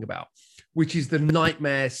talking about, which is the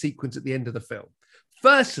nightmare sequence at the end of the film.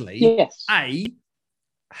 Firstly,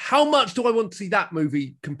 how much do I want to see that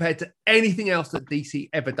movie compared to anything else that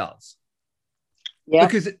DC ever does? Yeah,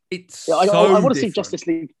 because it's I want to see Justice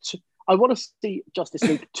League. I want to see Justice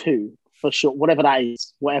League 2 for sure, whatever that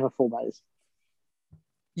is, whatever form that is.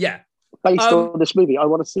 Yeah. Based on this movie, I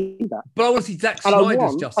want to see that. But I want to see Zack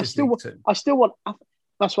Snyder's Justice League 2. I still want.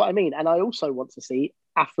 That's what I mean, and I also want to see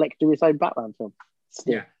Affleck do his own Batman film.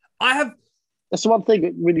 Still. Yeah, That's the one thing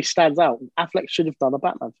that really stands out. Affleck should have done a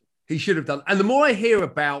Batman film. He should have done. And the more I hear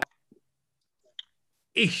about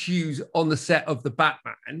issues on the set of the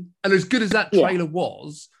Batman, and as good as that trailer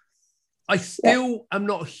was, I still am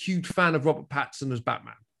not a huge fan of Robert Pattinson as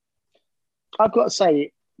Batman. I've got to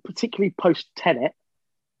say, particularly post Tenet,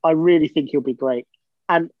 I really think he'll be great,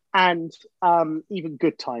 and even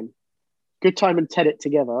Good Time and Tenet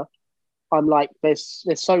together. I'm like, there's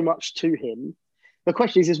so much to him. The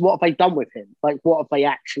question is what have they done with him? Like, what have they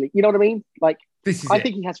actually? You know what I mean? Like, I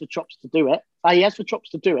think he has the chops to do it. He has the chops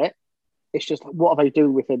to do it. It's just what are they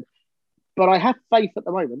doing with him? But I have faith at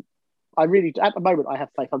the moment. At the moment, I have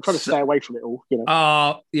faith. I'm trying to stay away from it all, yeah.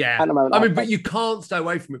 At the moment, I mean, but you can't stay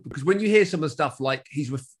away from it, because when you hear some of the stuff, like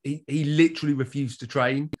he literally refused to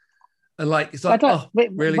train, and like it's like,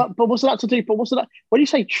 really? But what's that to do? But what's that? When you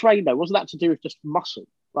say train, though, wasn't that to do with just muscle?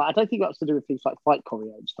 Like, I don't think that's to do with things like fight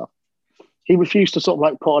choreo and stuff. He refused to sort of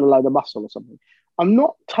like put on a load of muscle or something. I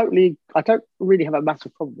don't really have a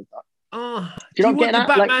massive problem with that. Do you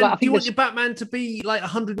want your Batman to be like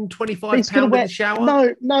 125 pounds in the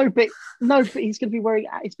shower? No, but he's going to be wearing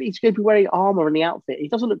armor in the outfit. He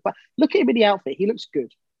doesn't look bad. Look at him in the outfit. He looks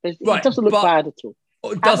good. He doesn't look bad at all.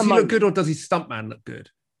 Does he look good, or does his stuntman look good?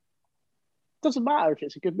 Doesn't matter if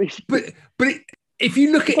it's a good movie. But if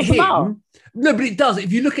you look at him, no, but it does.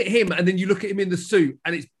 If you look at him and then you look at him in the suit,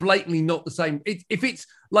 and it's blatantly not the same. If it's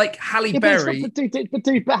like Halle Berry, but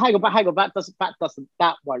hang on,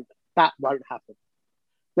 that won't happen.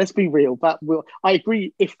 Let's be real. I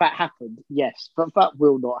agree. If that happened, yes, but that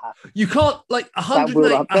will not happen. You can't like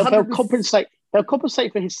 100. They'll compensate. They'll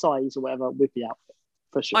compensate for his size or whatever with the outfit,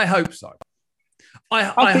 for sure. I hope so. I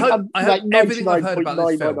hope everything I've heard about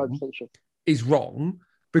this film is wrong,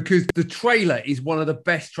 because the trailer is one of the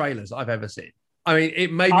best trailers I've ever seen. I mean,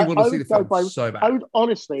 it made me want to see the film so bad. I would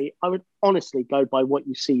honestly go by what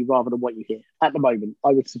you see rather than what you hear. At the moment,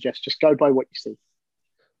 I would suggest just go by what you see.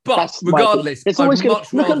 But regardless, it's always going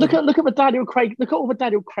to look at the Daniel Craig. Look at all the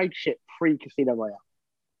Daniel Craig shit pre Casino Royale.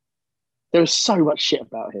 There was so much shit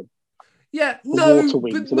about him. Yeah, no,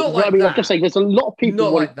 but not like that. I'm just saying, there's a lot of people.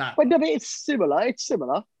 Not like that. But no, but it's similar. It's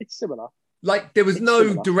similar. Like there was It's no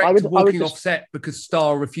similar. director I would walking just- off set because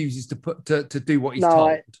Star refuses to do what he's No,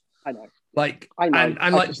 told. I know. Like, I know. and I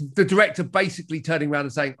like just- the director basically turning around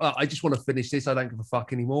and saying, "Oh, I just want to finish this. I don't give a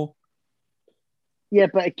fuck anymore." Yeah,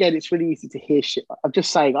 but again, it's really easy to hear shit. I'm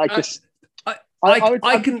just saying. I can say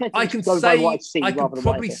what I've seen I can rather than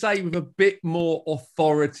probably what I say with a bit more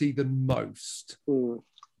authority than most think.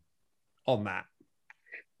 on that.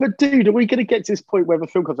 But dude, are we going to get to this point where the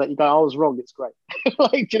film comes out? You go, "I was wrong. It's great."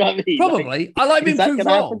 Like, do you know what I mean? Probably. I like being is that proved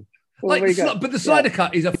gonna wrong. happen? Well, there you go. But the Snyder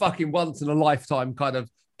Cut is a fucking once in a lifetime kind of.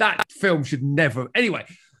 That film should never. Anyway,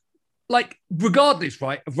 like regardless,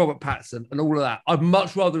 right, of Robert Pattinson and all of that, I'd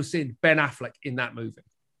much rather have seen Ben Affleck in that movie.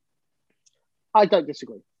 I don't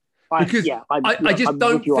disagree. I just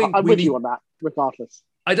don't think I'm with you on that, regardless.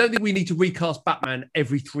 I don't think we need to recast Batman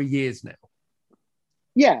every 3 years now.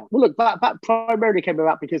 Yeah, well, look, that primarily came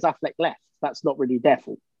about because Affleck left. That's not really their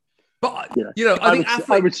fault. But I think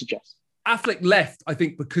I would suggest Affleck left. I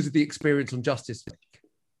think because of the experience on Justice League.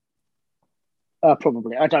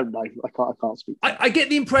 Probably. I don't know. I can't speak. I get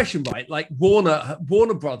the impression, right? Like Warner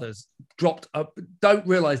Brothers dropped up. Don't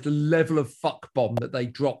realize the level of fuck bomb that they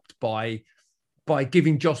dropped by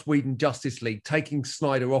giving Joss Whedon Justice League, taking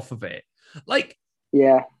Snyder off of it. Like,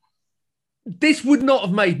 yeah, this would not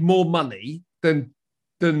have made more money than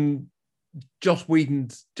Joss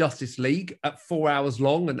Whedon's Justice League at 4 hours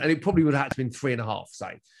long, and it probably would have had to been 3.5.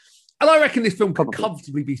 Say, and I reckon this film could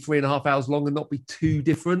comfortably be 3.5 hours long and not be too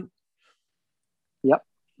different. Yep.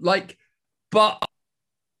 But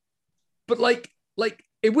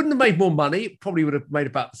it wouldn't have made more money. It probably would have made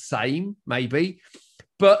about the same, maybe.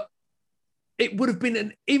 But it would have been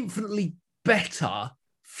an infinitely better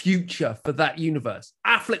future for that universe.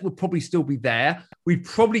 Affleck would probably still be there. We'd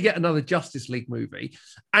probably get another Justice League movie,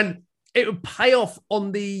 and it would pay off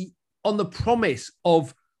on the promise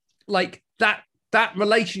of like that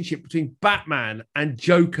relationship between Batman and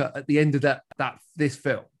Joker at the end of this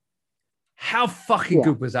film. How fucking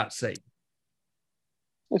good was that scene?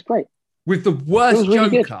 It's great. With the worst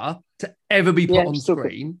really Joker to ever be put on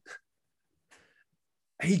screen.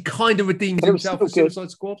 He kind of redeemed himself with Suicide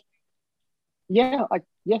Squad. Yeah,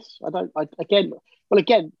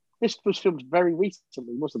 again, this was filmed very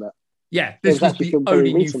recently, wasn't it? Yeah, this was the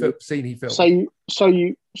only new scene he filmed. So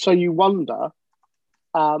you wonder,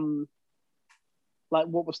 like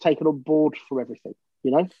what was taken on board for everything,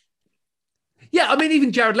 you know? Yeah, I mean,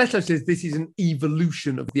 even Jared Leto says this is an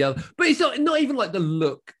evolution of the other, but it's not even like the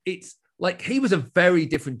look. It's like he was a very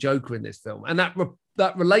different Joker in this film, and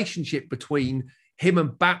that relationship between him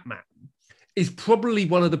and Batman is probably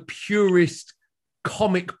one of the purest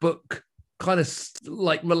comic book kind of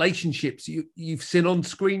like relationships you've seen on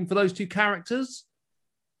screen for those two characters.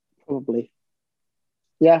 Probably.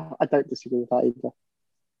 Yeah, I don't disagree with that either.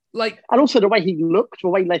 Like, and also the way he looked, the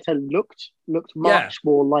way Leto looked much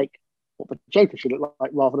more like what the Joker should look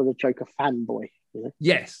like rather than a Joker fanboy. You know?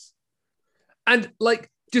 Yes. And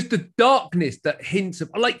like just the darkness that hints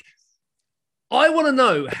of like, I want to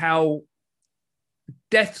know how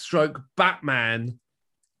Deathstroke, Batman,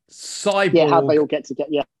 Cyborg, how they all get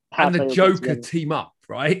together, and the Joker team up,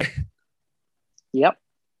 right? Yep.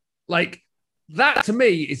 Like that to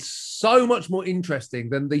me is so much more interesting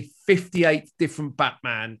than the 58th different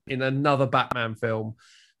Batman in another Batman film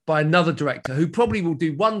by another director who probably will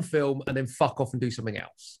do one film and then fuck off and do something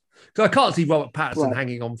else. So I can't see Robert Pattinson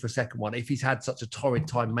hanging on for a second one if he's had such a torrid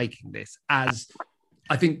time making this, as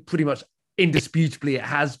I think pretty much indisputably it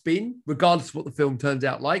has been, regardless of what the film turns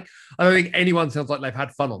out like. I don't think anyone sounds like they've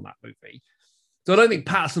had fun on that movie. So I don't think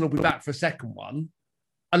Pattinson will be back for a second one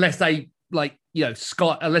unless they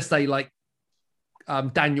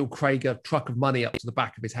Daniel Craig a truck of money up to the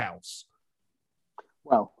back of his house.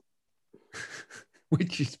 Well,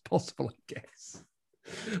 which is possible, I guess.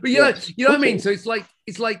 But you know what I mean? So it's like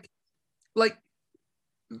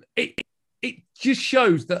it just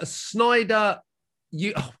shows that a Snyder,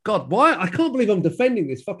 why? I can't believe I'm defending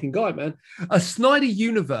this fucking guy, man. A Snyder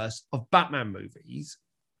universe of Batman movies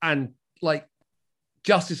and like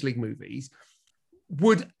Justice League movies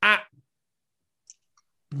would at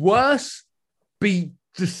worst be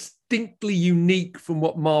distinctly unique from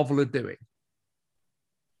what Marvel are doing.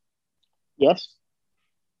 Yes.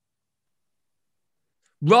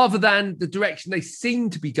 Rather than the direction they seem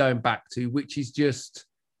to be going back to, which is just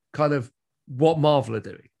kind of what Marvel are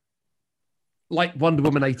doing. Like Wonder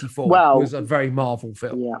Woman 84 was a very Marvel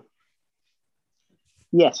film. Yeah.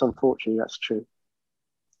 Yes, unfortunately, that's true.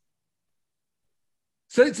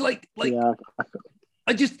 So it's like yeah.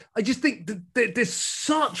 I just think that there's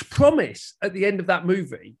such promise at the end of that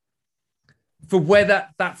movie for where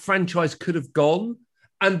that franchise could have gone.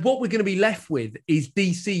 And what we're going to be left with is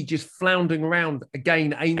DC just floundering around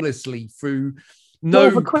again aimlessly through no.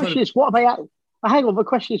 Well, the question is, what are they at? Hang on, the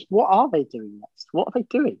question is, what are they doing next? What are they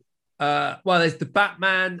doing? Well, there's the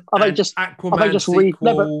Batman. Are they just Aquaman? Are they just sequel.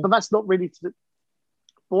 No, but that's not really. But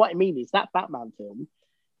what I mean is that Batman film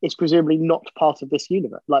is presumably not part of this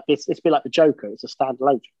universe. Like this, it's a bit like the Joker. It's a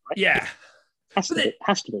standalone, right? Yeah, has to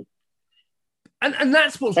be. And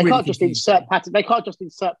that's what's they really can't just insert Pattinson. They can't just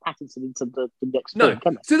insert Pattinson into the next film,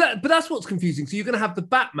 can they? But that's what's confusing. So you're going to have the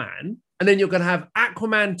Batman, and then you're going to have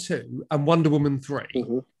Aquaman 2 and Wonder Woman 3.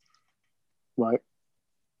 Mm-hmm. Right.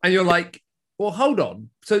 And you're like, well, hold on.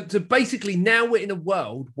 So basically now we're in a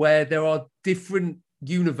world where there are different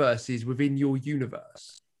universes within your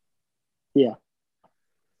universe. Yeah.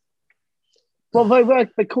 Well,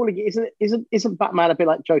 they're calling it, isn't Batman a bit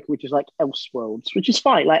like Joker, which is like Elseworlds, which is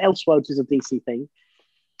fine. Like Elseworlds is a DC thing.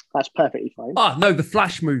 That's perfectly fine. No, the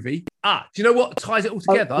Flash movie. Do you know what ties it all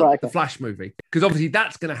together? Right, okay. The Flash movie. Because obviously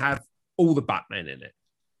that's going to have all the Batman in it.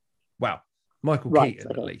 Well, Michael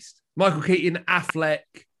Keaton at least. Michael Keaton, Affleck.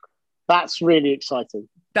 That's really exciting.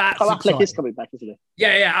 Affleck exciting. is coming back, isn't he?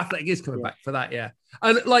 Yeah, Affleck is coming back for that, yeah.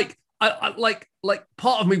 And like, I like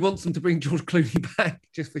part of me wants them to bring George Clooney back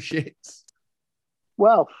just for shits.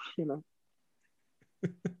 Well,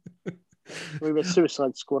 we were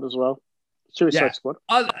Suicide Squad as well. Suicide Squad.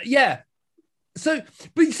 Yeah. So,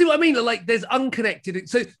 but you see what I mean? Like, there's unconnected.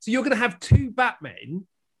 So you're going to have two Batmen,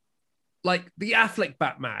 like the Affleck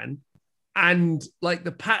Batman and like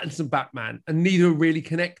the Pattinson Batman, and neither are really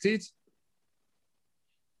connected.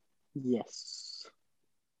 Yes.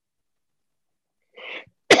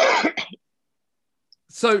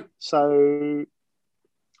 So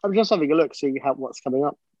I'm just having a look, see what's coming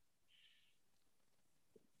up.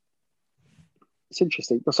 It's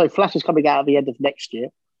interesting. So Flash is coming out at the end of next year,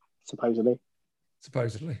 supposedly.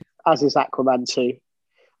 As is Aquaman 2.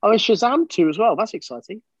 Oh, and Shazam 2 as well. That's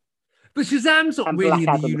exciting. But Shazam's not really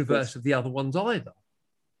in the universe of the other ones either.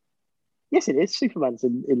 Yes, it is. Superman's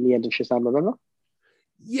in the end of Shazam, remember?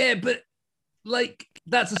 Yeah, but like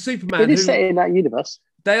that's a Superman. It is set in that universe.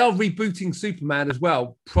 They are rebooting Superman as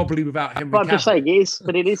well, probably without Henry Cavill. I'm just saying it is,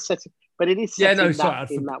 but it is set. Yeah, no, sorry,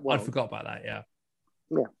 I forgot about that. Yeah,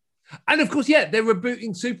 yeah. And of course, yeah, they're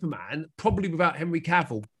rebooting Superman probably without Henry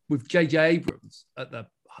Cavill, with J.J. Abrams at the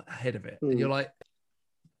head of it, and you're like,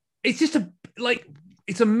 it's just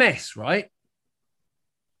it's a mess, right?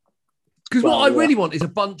 Because what I really want is a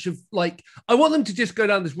bunch of I want them to just go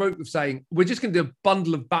down this route of saying, we're just going to do a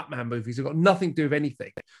bundle of Batman movies that got nothing to do with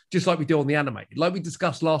anything, just like we do on the animated, like we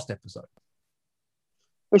discussed last episode.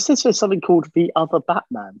 It says there's something called The Other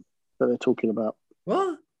Batman that they're talking about.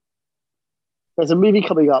 What? There's a movie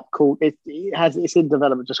coming up called, it's in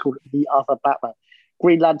development, just called The Other Batman.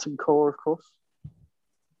 Green Lantern Corps, of course.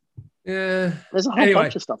 Yeah. There's a whole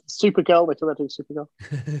bunch of stuff. Supergirl, they're talking about doing Supergirl.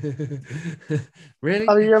 Really?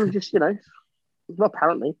 I mean, just, well,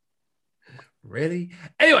 apparently. Really?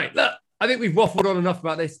 Anyway, look, I think we've waffled on enough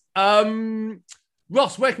about this.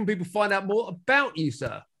 Ross, where can people find out more about you,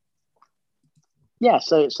 sir? Yeah,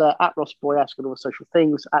 so it's at Ross Boyask on all social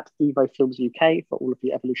things, at Evo Films UK for all of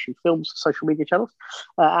the Evolution Films social media channels,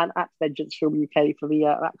 and at Vengeance Film UK for the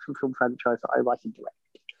action film franchise that I write and direct.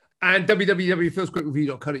 And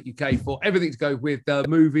www.filmscriptreview.co.uk for everything to go with the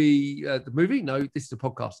movie. No, this is a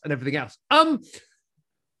podcast and everything else.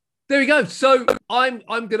 There we go. So I'm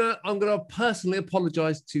gonna personally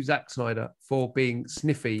apologise to Zack Snyder for being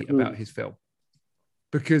sniffy about his film,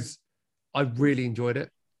 because I really enjoyed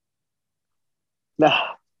it.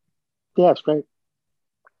 Yeah, it's great.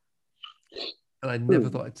 And I never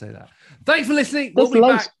thought I'd say that. Thanks for listening. We'll be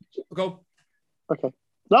back. Go. Okay.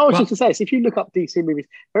 No, I was just to say, so if you look up DC movies,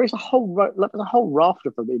 there is a whole raft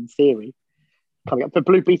of them in theory coming up. The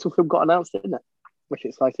Blue Beetle film got announced, didn't it? Which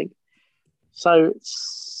is exciting. So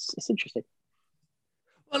it's interesting.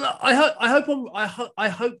 Well, I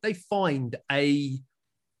hope they find a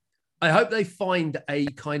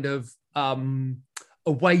kind of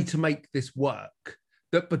a way to make this work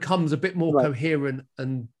that becomes a bit more coherent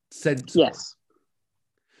and sensible. Yes.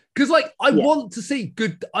 Because I want to see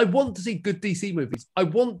good DC movies. I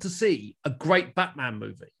want to see a great Batman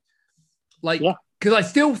movie. Because I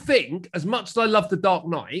still think, as much as I love The Dark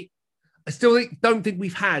Knight, I still don't think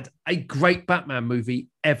we've had a great Batman movie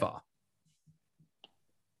ever.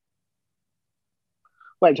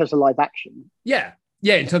 Well, in terms of live action. Yeah,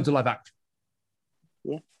 in terms of live action.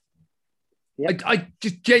 Yeah. I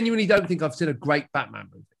just genuinely don't think I've seen a great Batman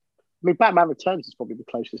movie. I mean, Batman Returns is probably the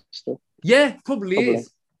closest still. Yeah, probably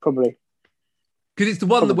is. Probably. Because it's the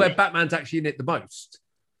one where Batman's actually in it the most.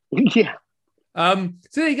 Yeah.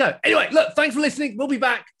 So there you go. Anyway, look, thanks for listening. We'll be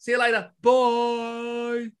back. See you later.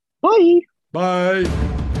 Bye. Bye. Bye.